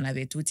Abantwana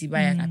Betu, Uti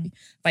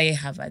Baye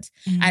Harvard.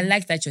 I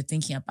like that you're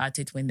thinking about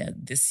it when they're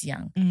this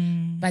young.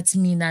 But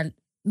mina,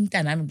 what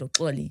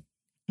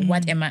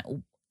am I...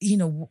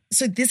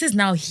 so this is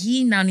now,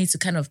 he now needs to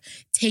kind of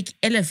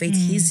elevate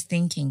his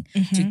thinking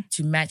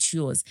to match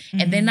yours.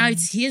 And then now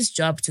it's his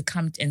job to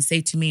come and say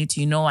to me,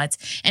 you know what?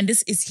 And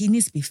he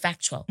needs to be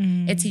factual.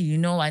 You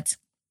know what?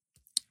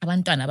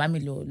 Abantwana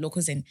bami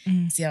locals and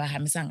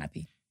siyabahambisa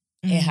ngaphi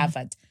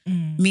Harvard.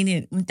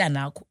 Meaning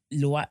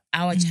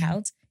our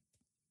child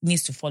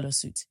needs to follow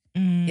suit.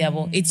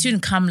 It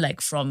shouldn't come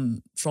like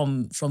from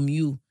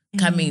you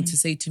coming to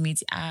say to me,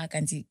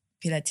 kanti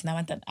phela thina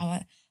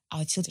abantwana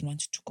our children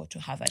wanted to go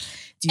to Harvard.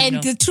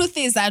 And the truth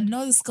is, I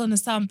know this is going to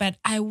sound bad.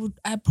 I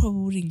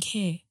probably wouldn't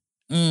care.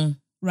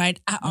 Right?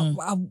 I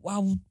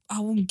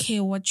wouldn't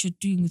care what you're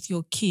doing with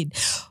your kid.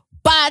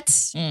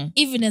 But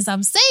even as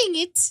I'm saying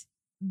it,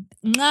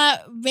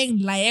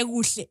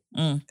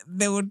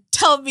 they would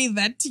tell me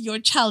that your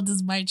child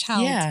is my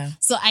child. Yeah.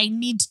 So I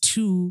need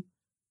to...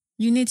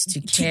 You need to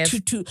care.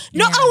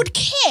 No, I would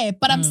care.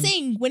 But I'm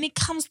saying when it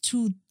comes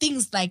to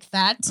things like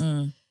that...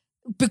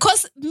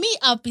 Because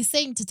I'll be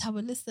saying to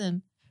Tabo,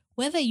 listen,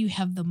 whether you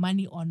have the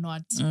money or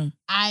not,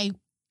 I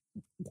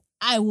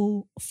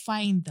will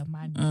find the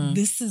money.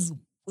 This is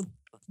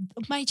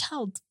my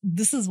child.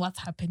 This is what's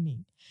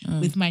happening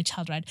with my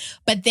child, right?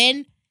 But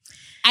then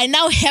I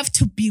now have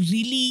to be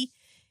really...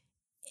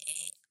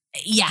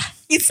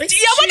 It's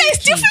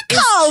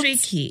difficult.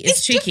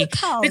 It's tricky.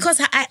 Difficult.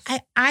 Because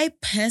I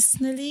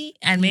personally,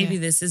 and maybe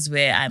this is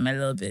where I'm a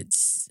little bit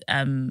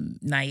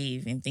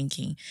naive in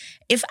thinking,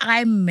 if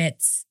I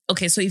met,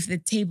 so if the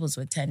tables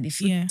were turned, if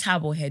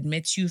Utabo had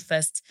met you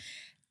first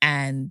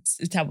and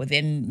Utabo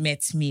then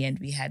met me and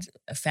we had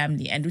a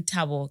family, and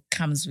Utabo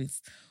comes with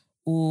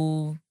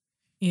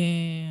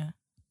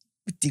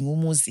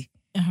Dingumuzi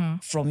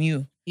from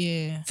you.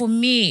 Yeah. For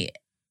me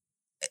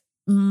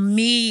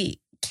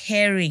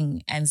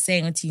caring and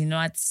saying, you know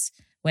what,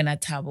 when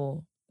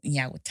Atabo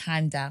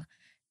Nyagutanda,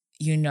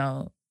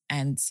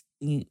 and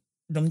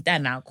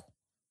Lumtanako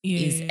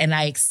is, and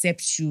I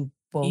accept you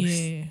both,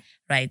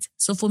 right?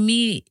 So for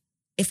me,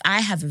 if I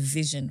have a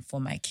vision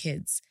for my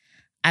kids,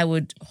 I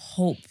would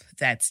hope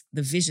that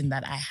the vision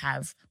that I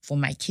have for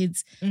my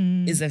kids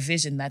is a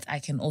vision that I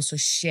can also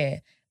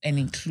share and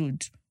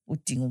include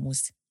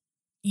Utingumusi.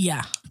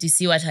 Yeah. Do you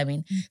see what I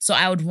mean? So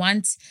I would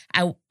want,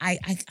 I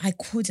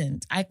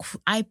couldn't. I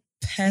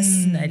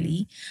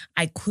personally,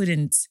 I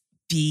couldn't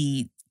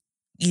be,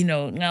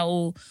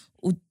 now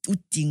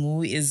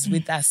Utingu is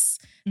with us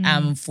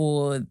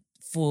for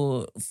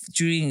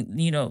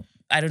during,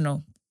 I don't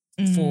know,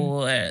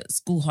 for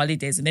school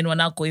holidays. And then we're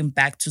now going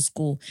back to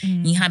school.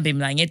 It's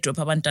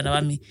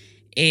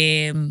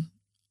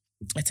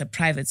a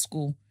private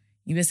school.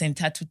 You were saying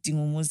Tatu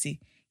Tingumuzi.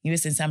 You were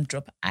saying some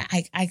drop.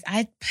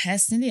 I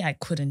personally, I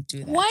couldn't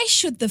do that. Why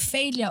should the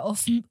failure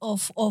of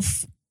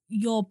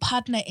your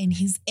partner and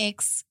his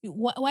ex,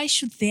 why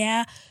should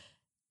their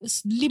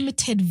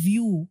limited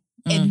view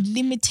and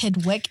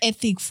limited work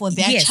ethic for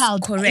their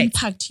child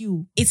impact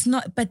you? It's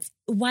not, but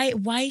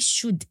why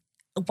should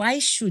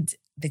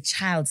the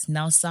child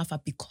now suffer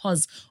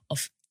because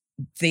of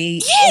you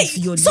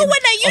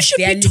should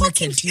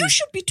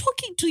be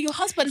talking to your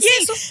husband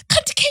saying,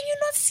 can you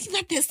not see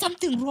that there's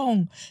something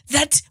wrong?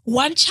 That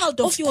one child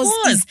of yours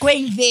is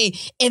going there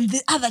and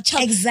the other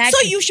child. Exactly.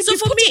 So you should be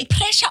putting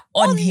pressure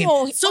on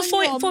him. So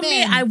for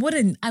me, I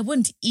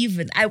wouldn't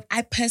even.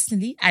 I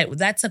personally,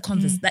 that's a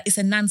conversation. That is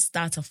a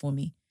non-starter for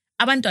me.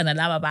 Abantwana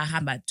laba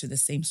bahamba to the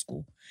same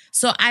school.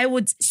 So I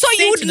would. So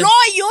you would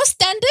lower your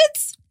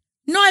standards?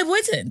 No, I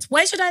wouldn't.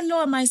 Why should I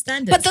lower my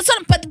standards? But that's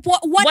not. But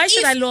what? Why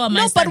should I lower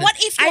my standards? No, but what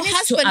if your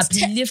husband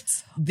to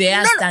uplift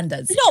their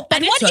standards? No,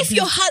 but what if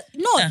your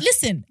husband? No,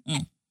 listen.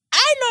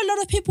 I I know a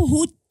lot of people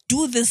who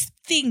do this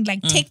thing,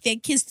 like take their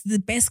kids to the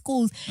best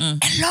schools. A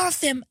lot of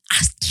them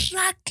are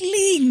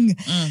struggling.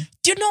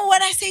 Do you know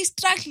what I say?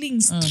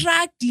 Struggling.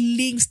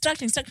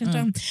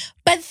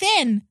 But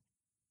then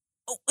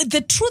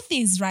the truth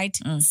is, right,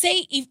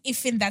 say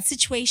if in that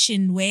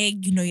situation where,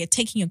 you're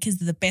taking your kids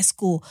to the best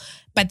school,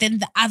 but then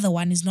the other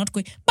one is not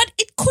going, but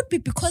it could be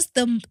because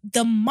the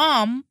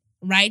mom,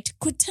 right,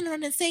 could turn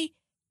around and say,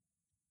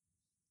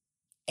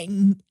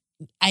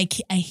 I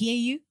hear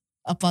you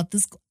about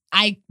this.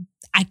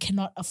 I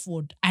cannot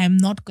afford. I am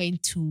not going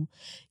to,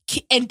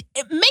 and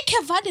make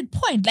a valid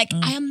point. Like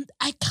I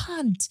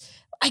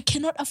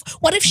cannot afford.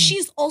 What if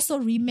she's also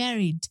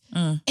remarried?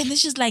 And then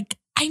she's like,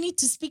 I need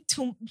to speak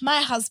to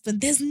my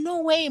husband. There's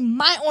no way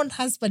my own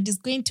husband is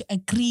going to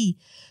agree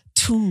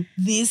to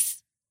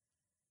this.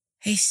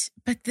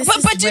 But you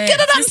get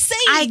what I'm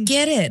saying? I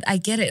get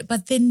it.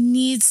 But there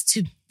needs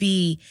to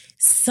be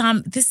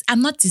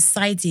I'm not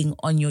deciding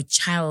on your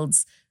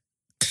child's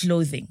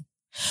clothing.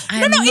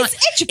 It's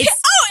education.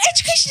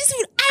 Education is.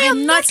 I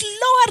am not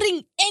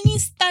lowering any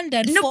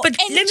standard for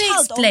any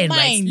child of mine.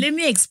 Right? Let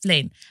me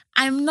explain.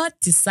 I'm not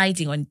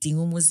deciding on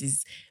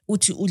Dingumuzi's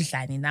uthi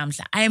udlani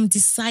namhla. I am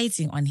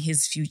deciding on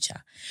his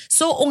future.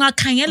 So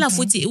ungakhangela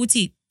futhi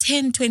uthi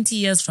 10, 20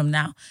 years from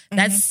now,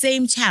 that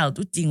same child,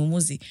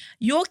 Udingumuzi,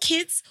 your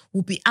kids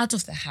will be out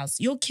of the house.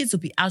 Your kids will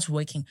be out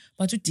working,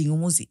 but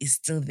Udingumuzi is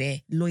still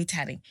there,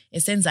 loitering.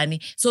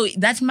 So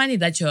that money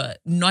that you're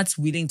not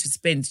willing to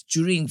spend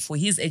for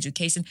his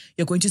education,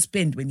 you're going to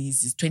spend when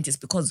he's in his 20s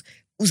because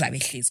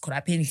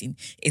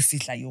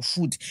your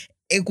food,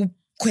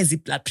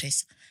 blood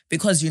pressure.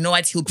 Because you know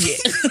what, he'll be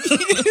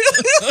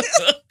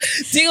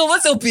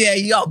Dingumuzi will be a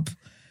yob.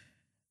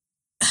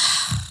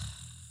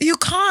 You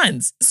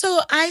can't.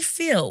 So I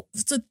feel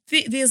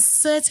there's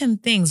certain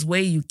things where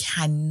you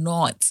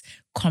cannot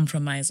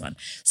compromise on.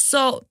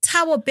 So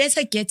Thabo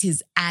better get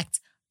his act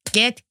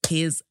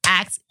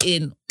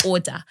in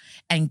order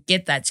and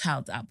get that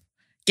child up.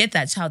 Get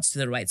that child to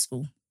the right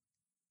school.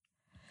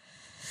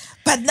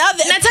 But now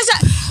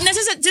Natasha,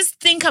 just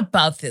think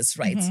about this,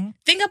 right?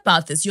 Think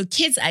about this. Your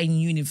kids are in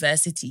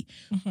university.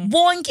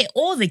 All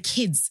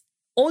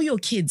your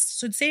kids.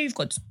 So say you've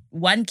got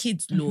one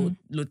kid, Lo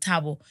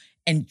Thabo,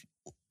 and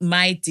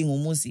my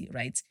Dingumuzi,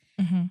 right?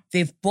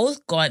 They've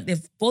both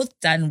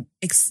done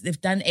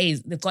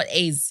A's. They've got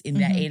A's in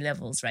their A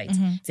levels, right?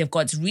 They've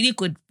got really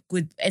good,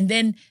 and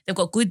then they've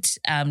got good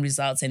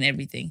results and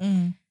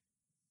everything.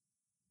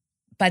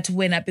 But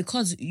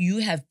because you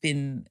have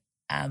been,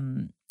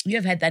 you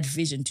have had that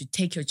vision to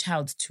take your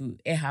child to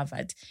a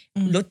Harvard,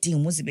 so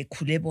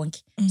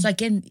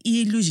again,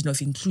 illusion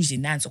of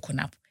inclusion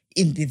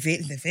in the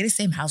very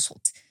same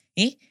household.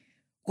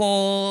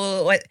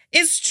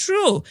 It's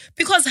true.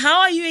 Because how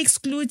are you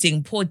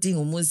excluding poor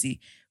Dingumuzi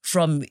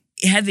from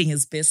having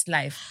his best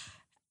life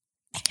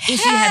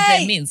if you have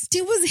that means?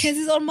 Dingumuzi has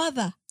his own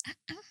mother.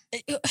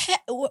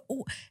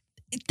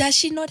 Does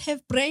she not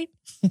have brain?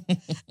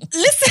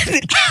 Listen, I'm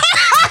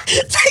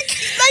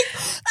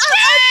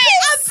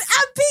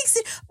being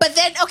serious. But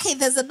then, okay,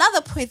 there's another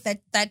point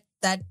that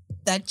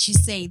you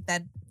say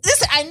that.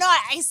 Listen, I know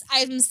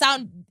I'm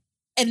sound,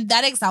 and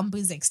that example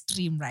is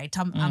extreme, right?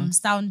 I'm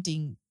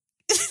sounding.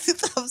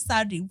 I'm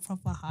sounding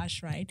proper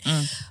harsh, right?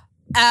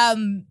 But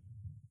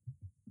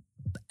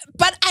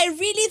I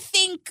really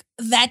think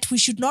that we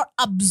should not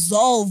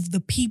absolve the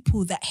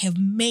people that have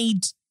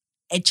made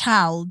a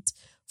child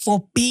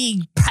for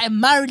being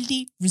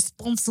primarily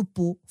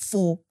responsible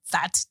for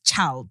that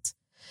child.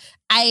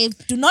 I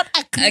do not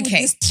agree with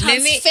this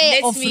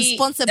transfer of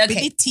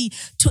responsibility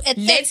to a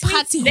third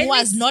party who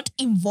was not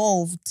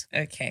involved.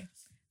 Okay.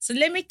 So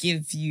let me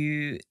give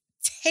you,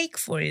 take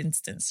for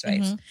instance,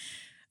 right?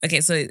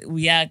 Okay, so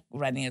we are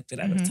running a bit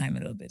out of time a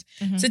little bit.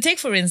 So take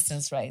for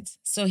instance, right?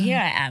 So here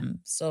I am.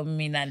 So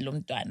mina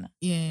lomntwana,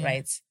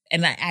 right?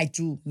 And I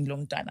do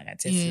lomntwana,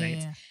 right?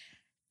 Yeah.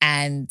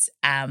 And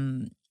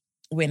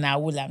when I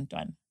will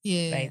lomntwana,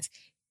 right?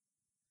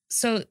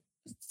 So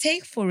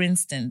take for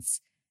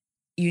instance,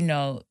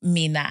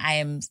 mina, I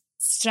am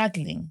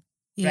struggling,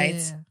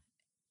 right?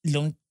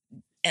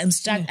 I'm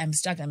struggling. I'm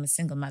a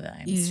single mother.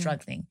 I'm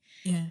struggling.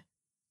 Yeah.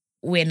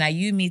 When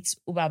you meet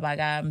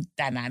ubabaga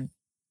mtanami,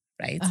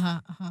 right?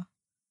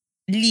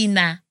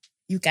 Lina,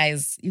 you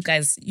guys,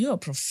 you're a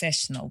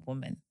professional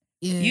woman.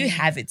 Yeah. You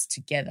have it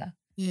together.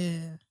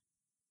 Yeah.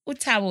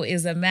 Thabo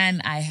is a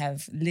man I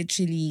have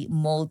literally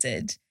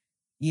molded,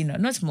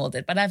 not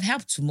molded, but I've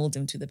helped to mold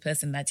him to the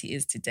person that he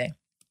is today.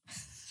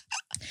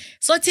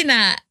 So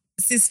Tina,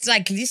 sister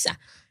Glisha,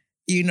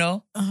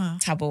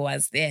 Thabo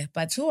was there.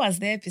 But who was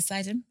there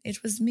beside him?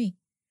 It was me.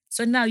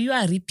 So now you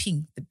are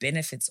reaping the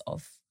benefits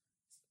of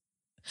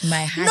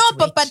my hard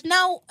work. But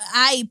now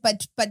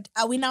but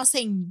are we now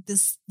saying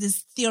this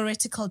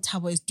theoretical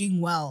Thabo is doing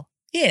well?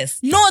 Yes.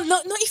 No.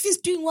 If he's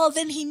doing well,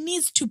 then he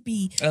needs to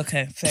be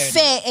fair.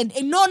 And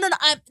no.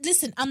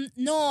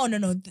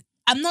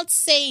 I'm not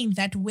saying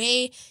that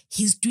where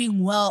he's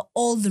doing well,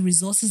 all the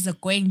resources are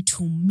going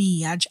to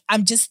me.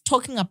 I'm just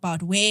talking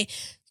about where,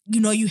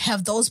 you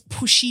have those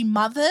pushy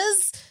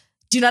mothers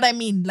Do you know what I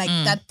mean? Like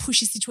that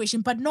pushy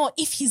situation. But no,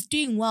 if he's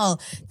doing well,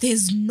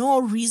 there's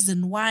no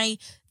reason why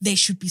there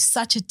should be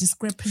such a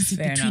discrepancy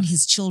between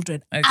his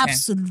children. Okay.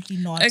 Absolutely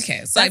not.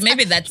 Okay, so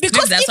maybe that's what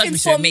we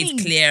should have made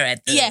clear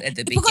at the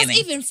beginning. Because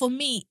even for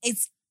me,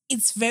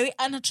 it's very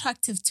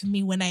unattractive to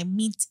me when I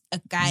meet a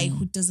guy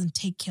who doesn't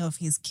take care of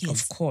his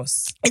kids. Of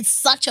course. It's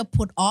such a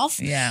put off.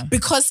 Yeah.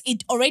 Because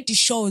it already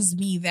shows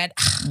me that,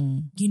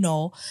 you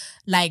know,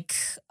 like,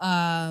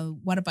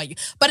 what about you?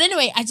 But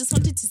anyway, I just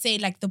wanted to say,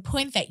 like, the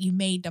point that you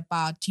made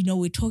about, you know,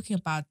 we're talking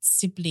about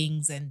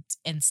siblings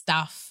and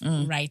stuff,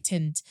 right?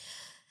 And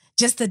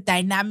just the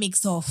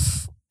dynamics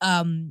of,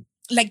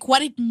 like,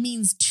 what it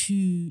means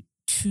to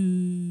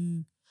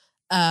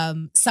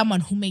someone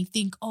who may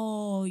think,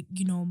 oh,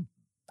 you know,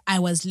 I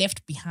was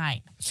left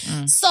behind.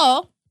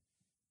 So,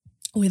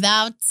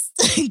 without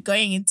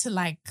going into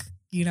like,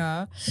 you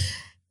know,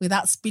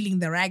 without spilling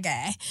the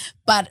raga,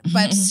 but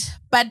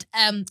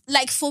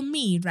like for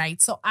me,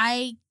 right? So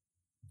I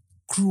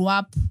grew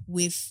up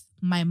with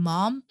my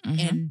mom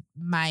and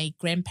my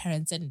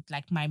grandparents and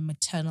like my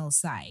maternal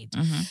side,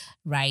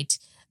 right?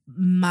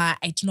 I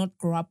did not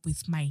grow up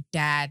with my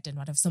dad and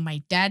whatever. So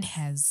my dad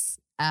has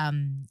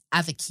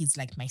other kids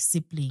like my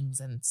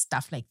siblings and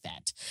stuff like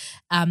that.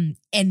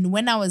 And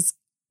when I was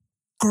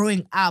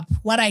growing up,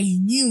 what I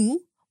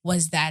knew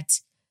was that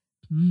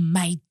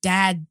my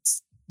dad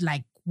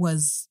like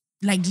was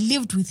like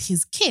lived with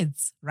his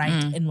kids,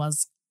 right? And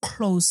was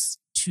close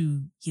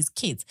to his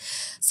kids.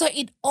 So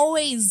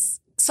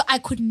I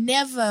could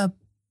never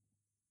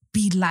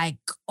be like,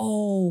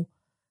 oh,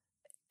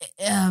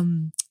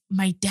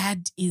 my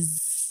dad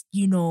is,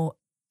 you know,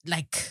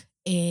 like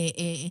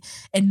a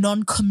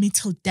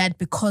non-committal dad,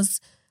 because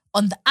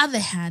on the other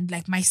hand,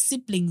 like my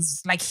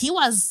siblings, like he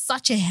was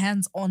such a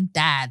hands-on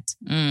dad,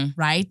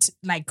 right?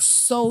 Like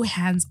so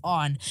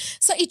hands-on.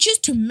 So it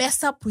used to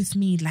mess up with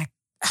me. Like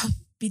I'll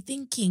be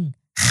thinking,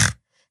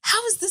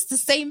 how is this the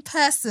same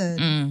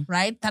person,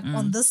 right? That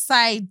on this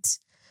side,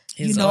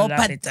 you know,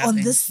 but on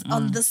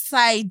this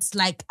side,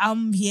 like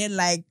I'm here,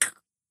 like,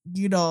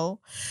 you know,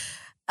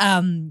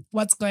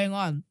 what's going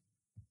on?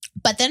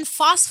 But then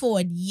fast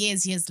forward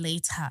years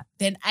later,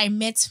 then I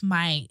met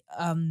my,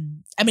 I mean,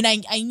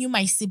 I knew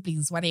my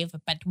siblings, whatever,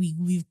 but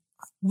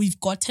we've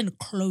gotten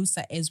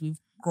closer as we've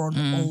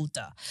grown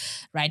older,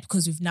 right?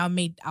 Because we've now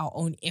made our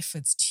own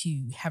efforts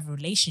to have a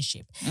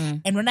relationship.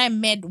 And when I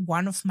met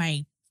one of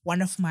my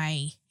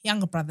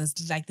younger brothers,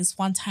 like this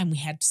one time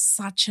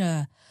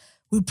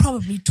we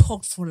probably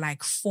talked for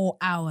like 4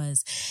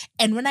 hours.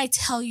 And when I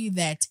tell you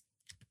that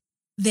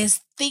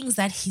there's things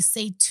that he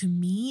said to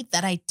me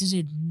that I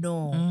didn't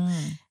know,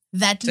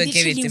 that so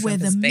literally were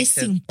the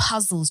missing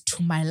puzzles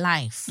to my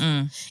life.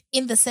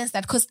 In the sense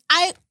that, because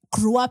I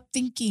grew up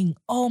thinking,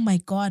 oh my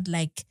God,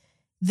 like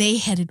they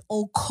had it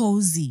all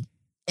cozy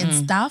and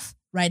stuff,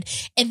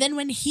 right? And then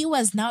when he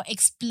was now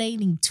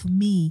explaining to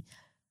me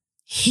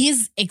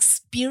his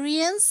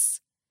experience,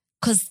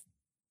 because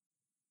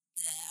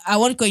I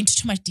won't go into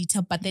too much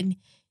detail, but then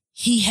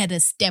he had a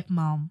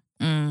stepmom.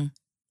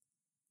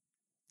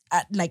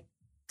 Like,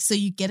 so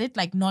you get it?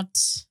 Like not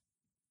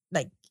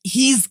like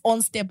his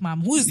own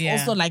stepmom, who is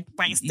also like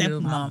my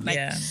stepmom. Like,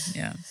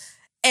 yeah.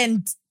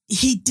 And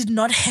he did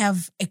not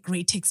have a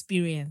great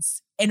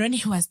experience. And when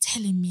he was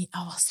telling me,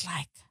 I was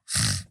like,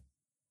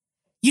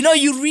 you know,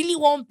 you really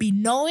won't be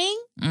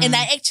knowing. And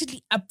I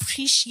actually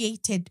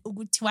appreciated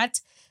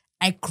what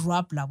I grew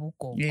up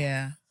Laboko.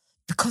 Yeah.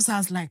 Because I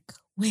was like,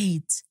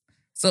 wait.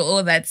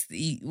 So that's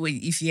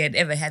if you had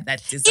ever had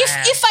that desire.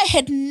 If I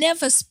had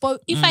never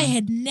I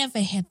had never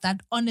had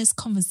that honest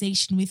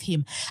conversation with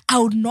him, I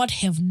would not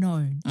have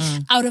known.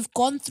 I would have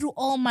gone through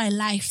all my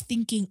life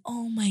thinking,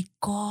 oh my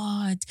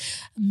God,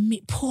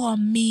 poor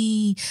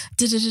me,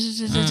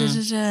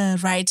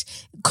 right?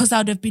 Because I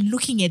would have been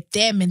looking at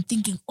them and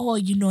thinking, oh,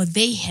 you know,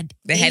 they had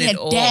it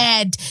all.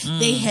 Dad,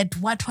 they had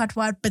what.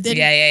 But then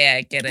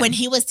I get it. When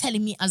he was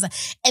telling me, I was like,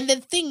 and the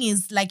thing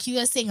is, like you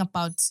were saying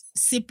about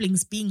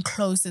siblings being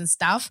close and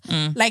stuff.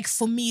 Like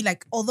for me,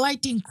 like although I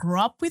didn't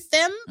grow up with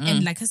them,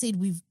 and like I said,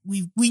 we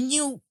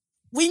knew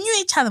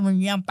each other when we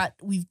were young, but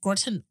we've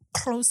gotten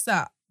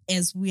closer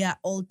as we are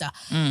older.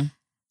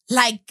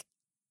 Like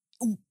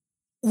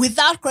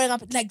without growing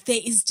up, like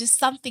there is just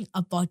something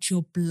about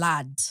your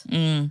blood.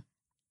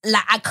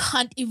 Like I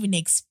can't even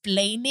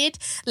explain it.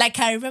 Like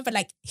I remember,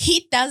 like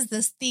he does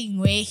this thing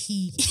where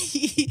he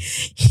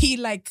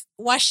like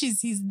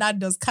washes his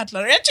Nando's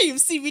cutlery. Actually,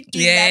 you've seen me do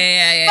that.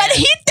 Yeah. But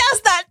he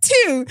does that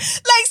too.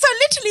 Like so,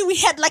 literally, we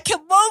had like a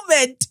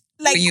moment.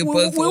 Like we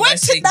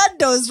went to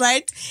Nando's,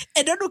 right?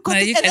 And then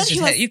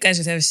you guys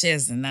should have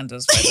shares in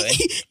Nando's, by the way.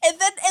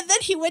 and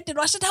then he went and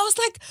washed it. I was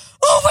like,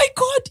 oh my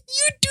God,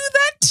 you do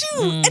that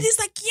too. And he's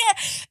like,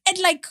 yeah, and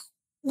like.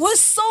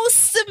 Was so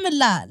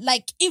similar,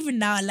 like even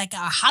now, like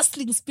our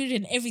hustling spirit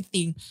and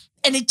everything.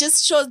 And it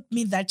just showed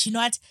me that, you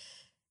know what,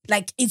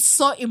 like it's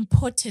so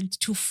important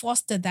to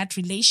foster that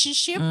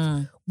relationship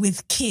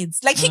with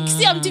kids. Like,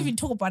 see, I'm even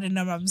talking about it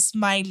now, I'm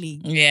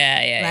smiling.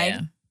 Yeah.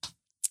 Right?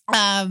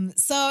 Yeah.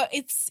 So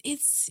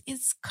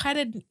it's quite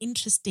an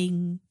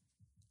interesting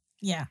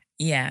Yeah.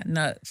 Yeah,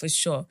 no, for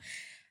sure.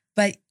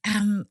 But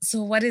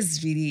so what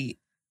is really,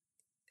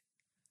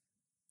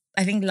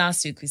 I think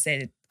last week we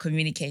said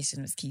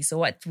communication was key. So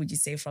what would you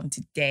say from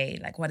today?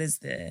 Like, what is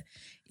the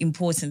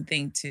important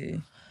thing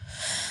to,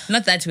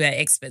 not that we're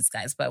experts,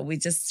 guys, but we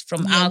just,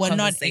 from our we're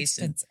not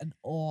conversation. experts at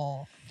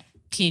all.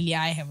 Clearly,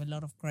 I have a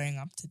lot of growing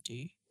up to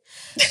do.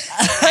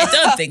 I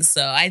don't think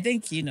so. I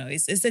think, you know,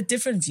 it's a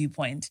different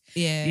viewpoint.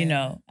 Yeah. You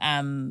know,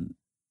 and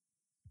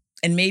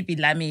maybe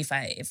Lami, if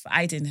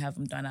I didn't have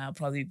Mtwana,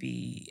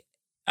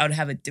 I would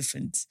have a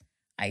different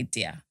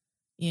idea.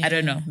 Yeah. I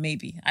don't know.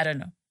 Maybe. I don't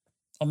know.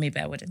 Or maybe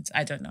I wouldn't.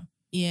 I don't know.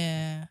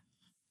 Yeah.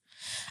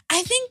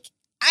 I think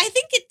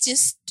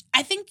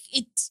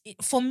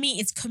for me,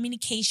 it's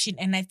communication.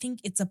 And I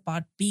think it's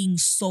about being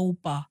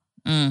sober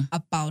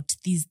about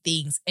these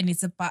things. And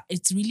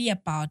it's really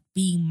about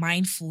being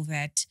mindful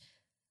that,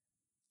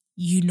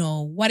 you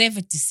know,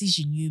 whatever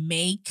decision you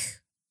make,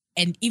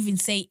 and even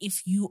say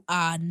if you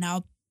are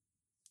now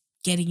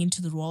getting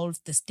into the role of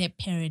the step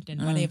parent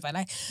and whatever,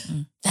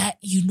 that,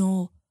 you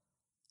know,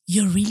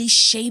 you're really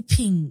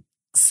shaping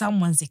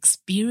someone's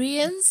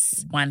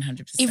experience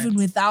 100%. even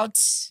without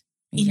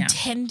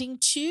intending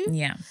to.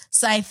 Yeah.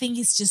 So I think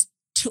it's just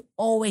to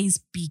always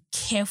be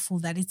careful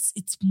that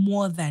it's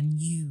more than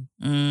you.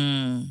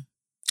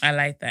 I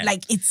like that.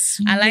 Like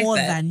it's like more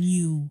that. than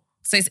you.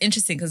 So it's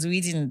interesting because we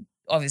didn't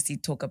obviously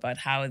talk about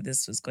how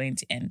this was going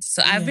to end.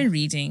 So I've been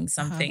reading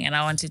something and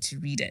I wanted to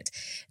read it.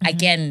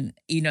 Again,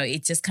 you know,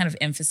 it just kind of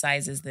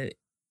emphasizes that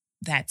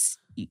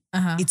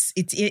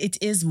it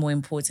is more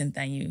important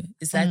than you.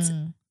 Is that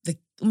the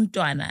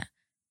Mtwana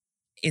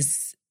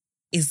is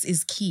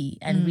key,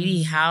 and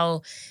really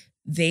how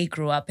they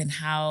grow up and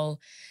how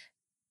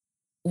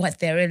what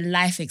their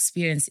life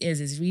experience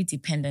is really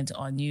dependent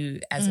on you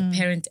as a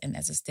parent and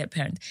as a step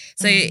parent.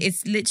 So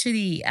it's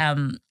literally,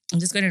 I'm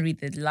just going to read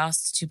the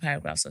last 2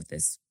 paragraphs of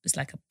this. It's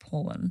like a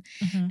poem.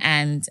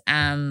 And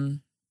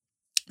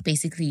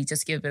basically,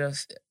 just give a bit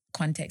of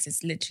context.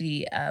 It's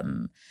literally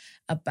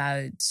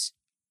about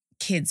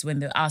kids when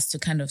they're asked to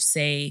kind of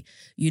say,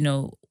 you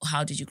know,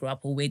 how did you grow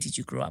up or where did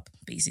you grow up,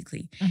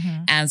 basically.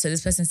 And so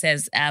this person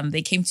says,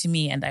 they came to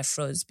me and I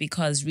froze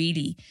because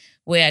really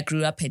where I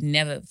grew up had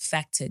never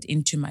factored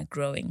into my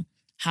growing.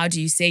 How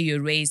do you say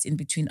you're raised in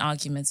between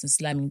arguments and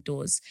slamming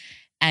doors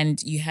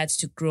and you had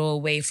to grow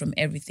away from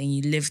everything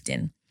you lived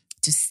in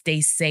to stay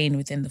sane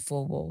within the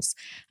 4 walls?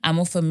 I'm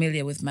more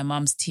familiar with my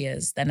mom's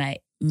tears than I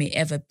may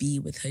ever be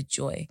with her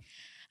joy.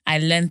 I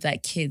learned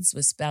that kids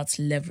were spelt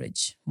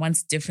leverage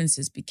once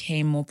differences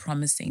became more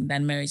promising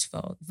than marriage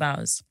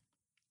vows.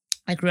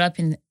 I grew up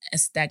in a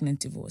stagnant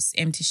divorce,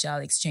 empty shell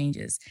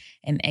exchanges,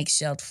 and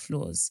egg-shelled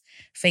floors.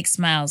 Fake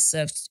smiles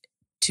served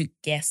to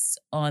guests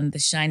on the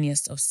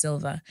shiniest of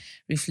silver,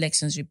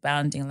 reflections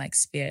rebounding like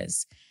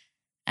spears.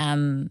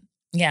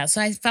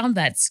 So I found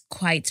that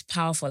quite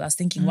powerful. I was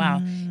thinking,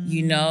 wow,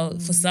 you know,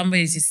 for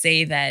somebody to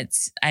say that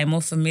I'm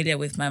more familiar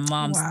with my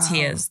mom's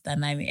tears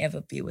than I may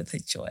ever be with her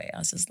joy. I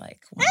was just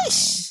like, wow.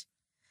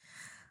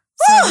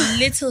 So the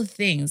little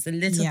things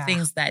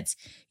that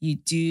you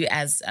do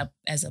as a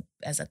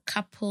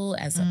couple,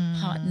 as a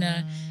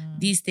partner,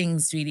 these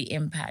things really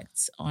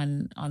impact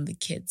on the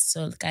kids.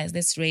 So guys,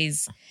 let's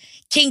raise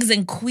kings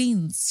and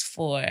queens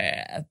for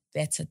a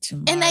better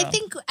tomorrow. And I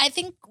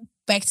think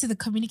back to the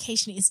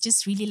communication, it's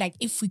just really like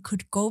if we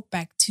could go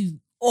back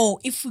to, or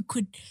if we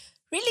could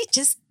really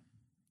just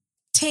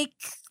take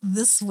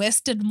this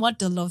Western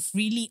model of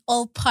really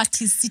all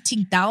parties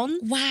sitting down.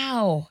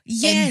 Wow.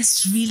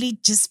 Yes. And really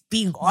just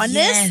being honest.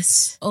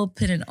 Yes.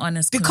 Open and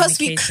honest because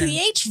we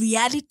create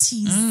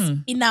realities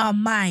in our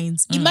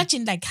minds.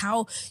 Imagine like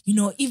how, you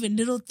know, even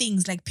little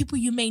things like people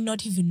you may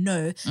not even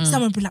know,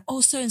 someone be like,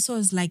 oh, so-and-so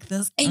is like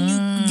this.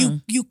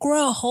 And you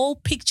grow a whole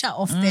picture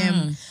of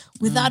them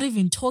without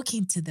even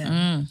talking to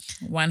them.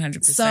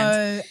 100%. So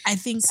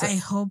I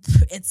hope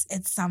it's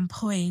at some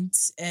point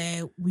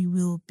we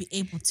will be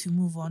able to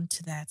move on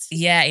to that.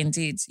 Yeah,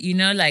 indeed. You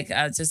know, like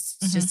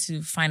just to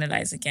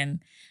finalize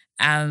again.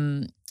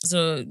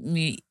 So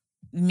me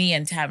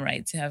and Tam,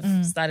 right,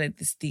 have started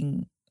this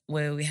thing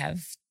where we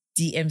have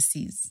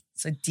DMCs,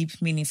 so deep,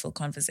 meaningful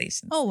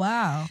conversations. Oh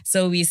wow!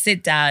 So we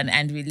sit down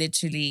and we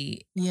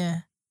literally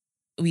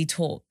we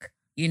talk,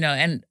 you know,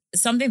 and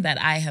something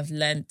that I have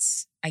learnt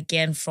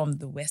again from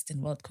the Western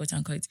world, quote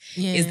unquote,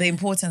 is the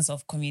importance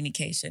of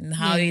communication and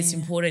how it's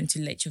important to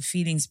let your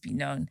feelings be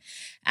known.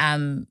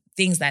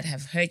 Things that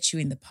have hurt you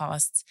in the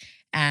past.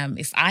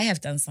 If I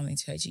have done something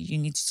to hurt you, you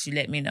need to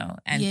let me know.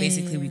 And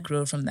basically we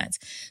grow from that.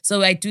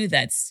 So I do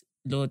that,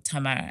 Lord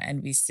Tamara,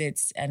 and we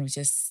sit and we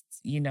just,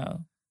 you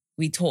know,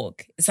 we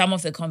talk. Some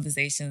of the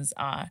conversations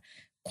are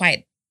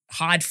quite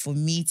hard for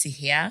me to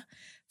hear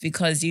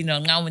because, you know,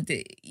 now with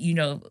the, you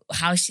know,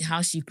 how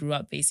she grew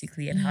up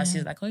basically and how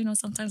she's like, oh, you know,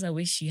 sometimes I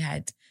wish you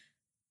had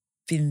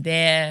been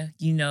there,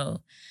 you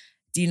know.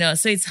 Do you know?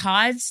 So it's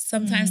hard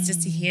sometimes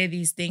just to hear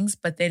these things,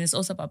 but then it's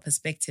also about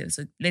perspective.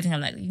 So letting her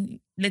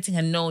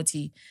know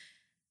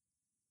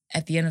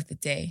at the end of the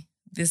day,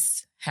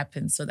 this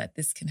happens so that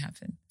this can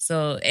happen.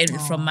 So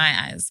from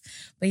my eyes.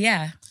 But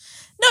yeah.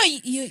 No,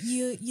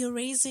 you're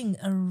raising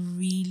a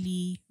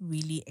really,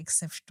 really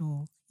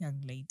exceptional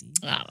young lady.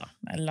 Oh,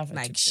 I love her.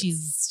 Like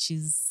she's.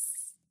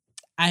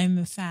 I'm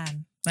a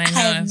fan. I know,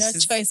 have no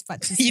choice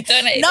but to. You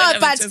don't have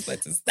but a choice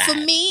but to stand. for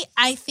me,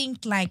 I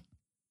think like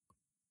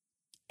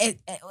a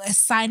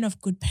sign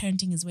of good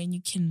parenting is when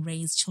you can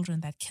raise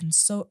children that can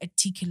so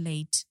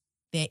articulate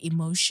their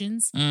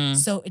emotions,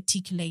 so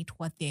articulate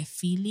what they're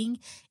feeling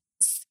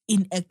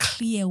in a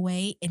clear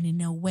way and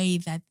in a way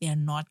that they're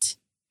not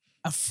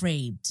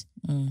afraid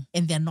and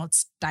they're not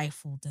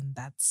stifled, and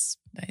that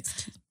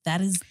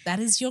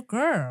is your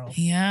girl.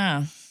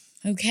 Yeah.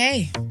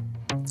 Okay.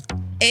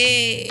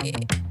 Hey,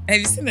 have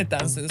you seen the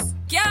dances?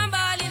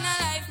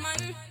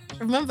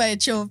 Remember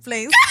at your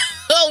place?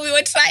 Oh, we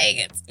were trying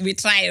it. We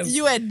tried.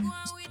 You and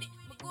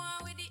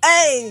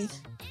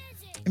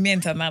me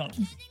and Tamara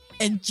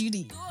and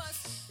Judy.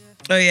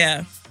 Oh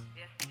yeah.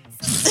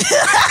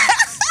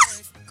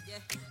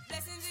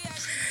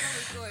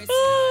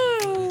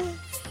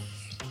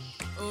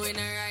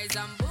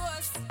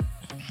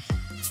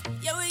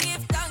 Yeah, we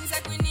give thanks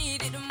like we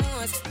need it the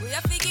most. We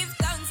have to give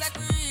thanks like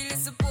we really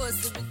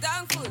supposed to be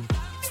thankful.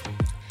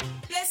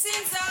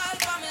 Blessings all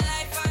for my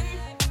life and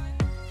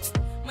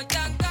my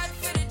thank God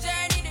for the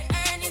journey, the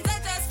earnings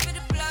are just for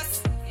the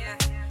plus. Yeah,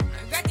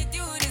 and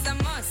gratitude is a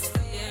must.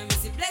 Yeah, we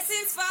see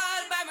blessings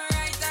fall by my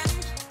right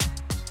hand.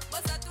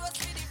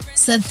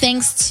 So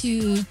thanks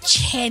to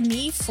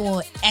Chenny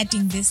for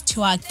adding this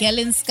to our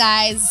Galen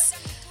Skies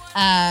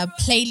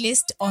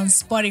playlist on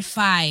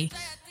Spotify.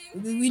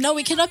 We know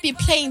we cannot be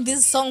playing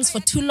these songs for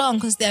too long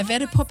because they are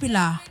very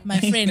popular, my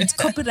friend. It's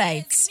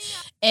copyright.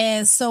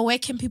 So where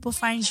can people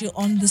find you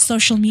on the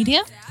social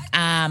media?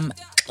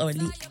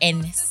 Only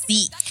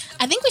NC.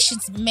 I think we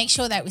should make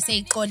sure that we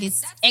say God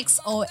is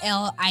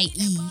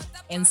XOLIENC.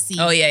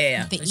 Oh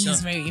yeah. The E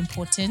is very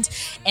important.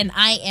 And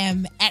I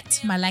am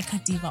at Malika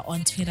Diva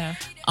on Twitter.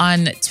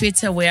 On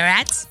Twitter, we're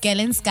at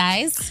Galen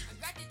Skies.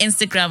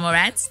 Instagram, we're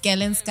at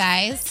Galen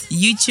Skies.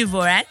 YouTube,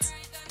 we're at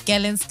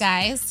Galen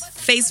Skies.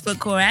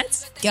 Facebook, we're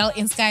at Girl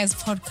in Skies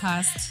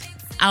Podcast.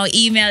 Our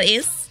email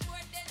is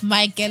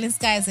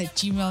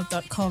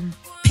mygalenskies@gmail.com.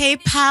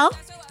 PayPal.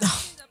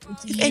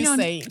 You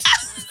say it.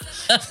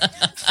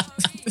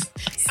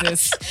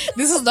 Sis,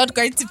 this is not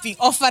going to be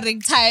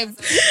offering time.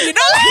 You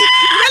know,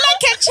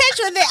 like at church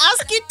when they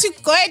ask you to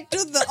go and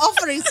do the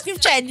offering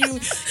scripture and you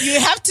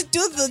have to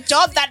do the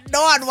job that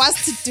no one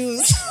wants to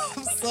do.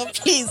 So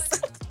please,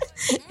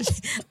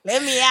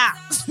 let me out.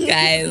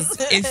 Guys,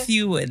 if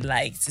you would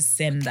like to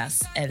send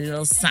us a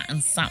little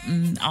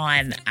something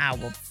on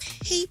our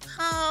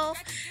PayPal.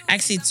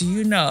 Actually, do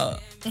you know?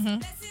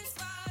 Mm-hmm.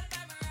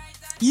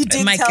 You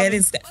did my tell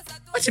me.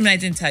 What do you mean I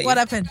didn't tell you? What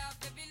happened?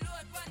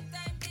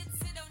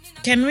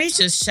 Can we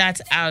just shout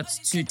out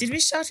to... Did we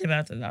shout him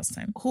out the last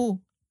time?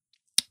 Who?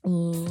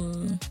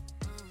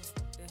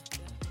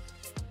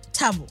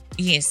 Tabo.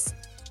 Yes.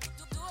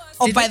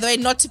 By the way,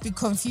 not to be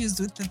confused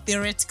with the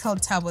theoretical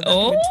Tabo that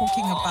we're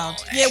talking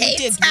about. Yeah, we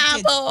did.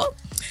 Tabo.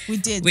 We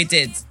did. We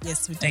did.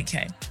 Yes, we did.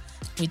 Okay.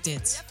 We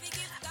did.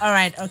 All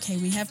right. Okay,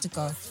 we have to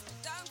go.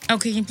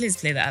 Okay, can you please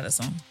play the other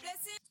song?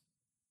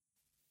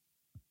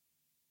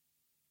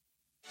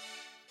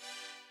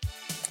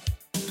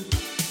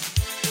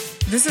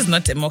 This is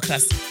not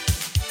democracy.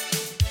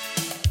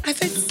 I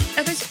think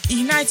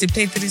you know how to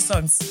play 3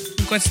 songs.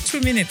 We've got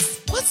 2 minutes.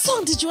 What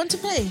song did you want to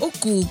play? Oh,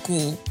 cool.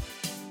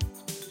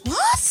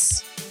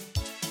 What?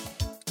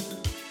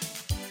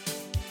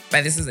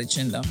 But this is a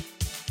tune though.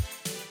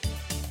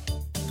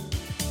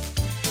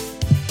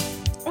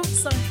 Oh,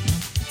 sorry.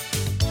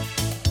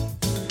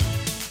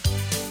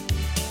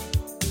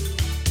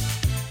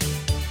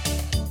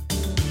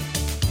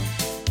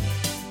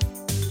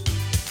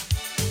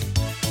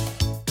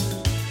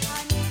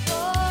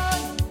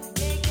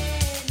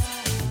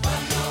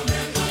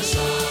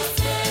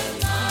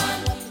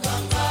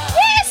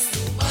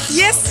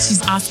 Yes,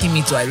 she's asking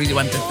me, do I really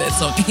want the third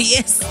song?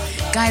 Yes.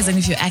 Guys, and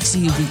if you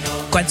actually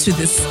got to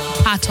this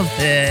part of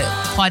the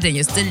pod and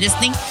you're still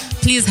listening,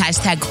 please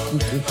hashtag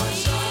Kuku.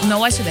 No,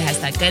 what should the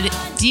hashtag?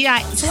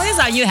 So what is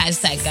our new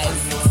hashtag, guys?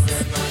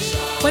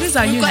 What is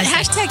our new hashtag? We've got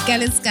hashtag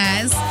Galen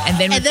Skies. And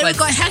then we've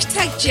got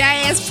hashtag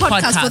GIS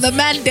podcast for the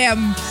man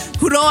them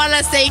who don't want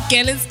to say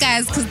Galen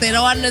Skies because they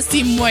don't want to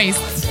seem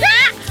moist.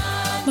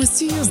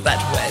 Must you use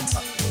that word?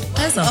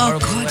 That's a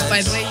horrible word.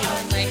 By the way, you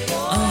don't like it.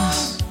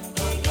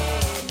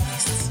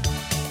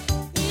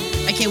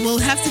 Okay, we'll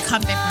have to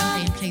come back one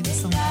day and play the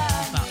song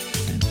about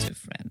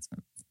friends with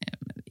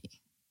Emily.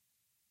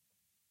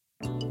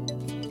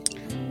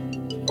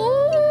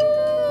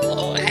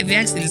 Ooh, have you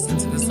actually listened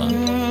to the song?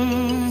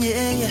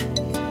 Yeah.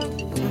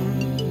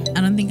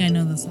 I don't think I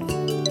know the song.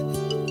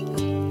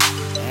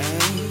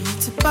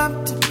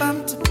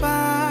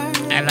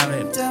 I love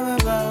it.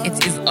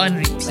 It is on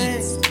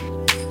repeat.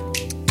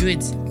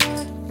 Good.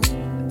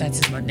 That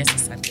is not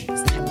necessary.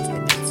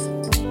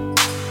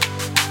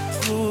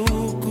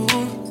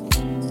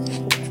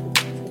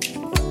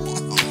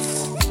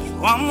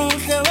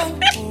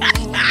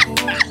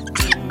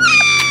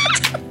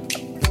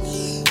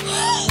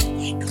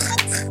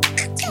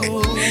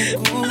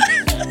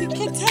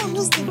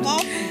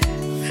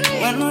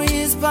 Mano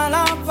is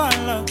pala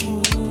pala.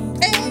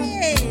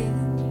 Hey.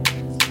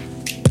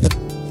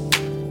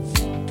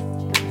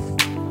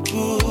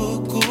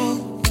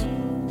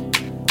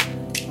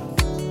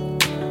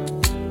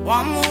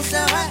 One more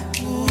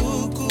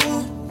shot.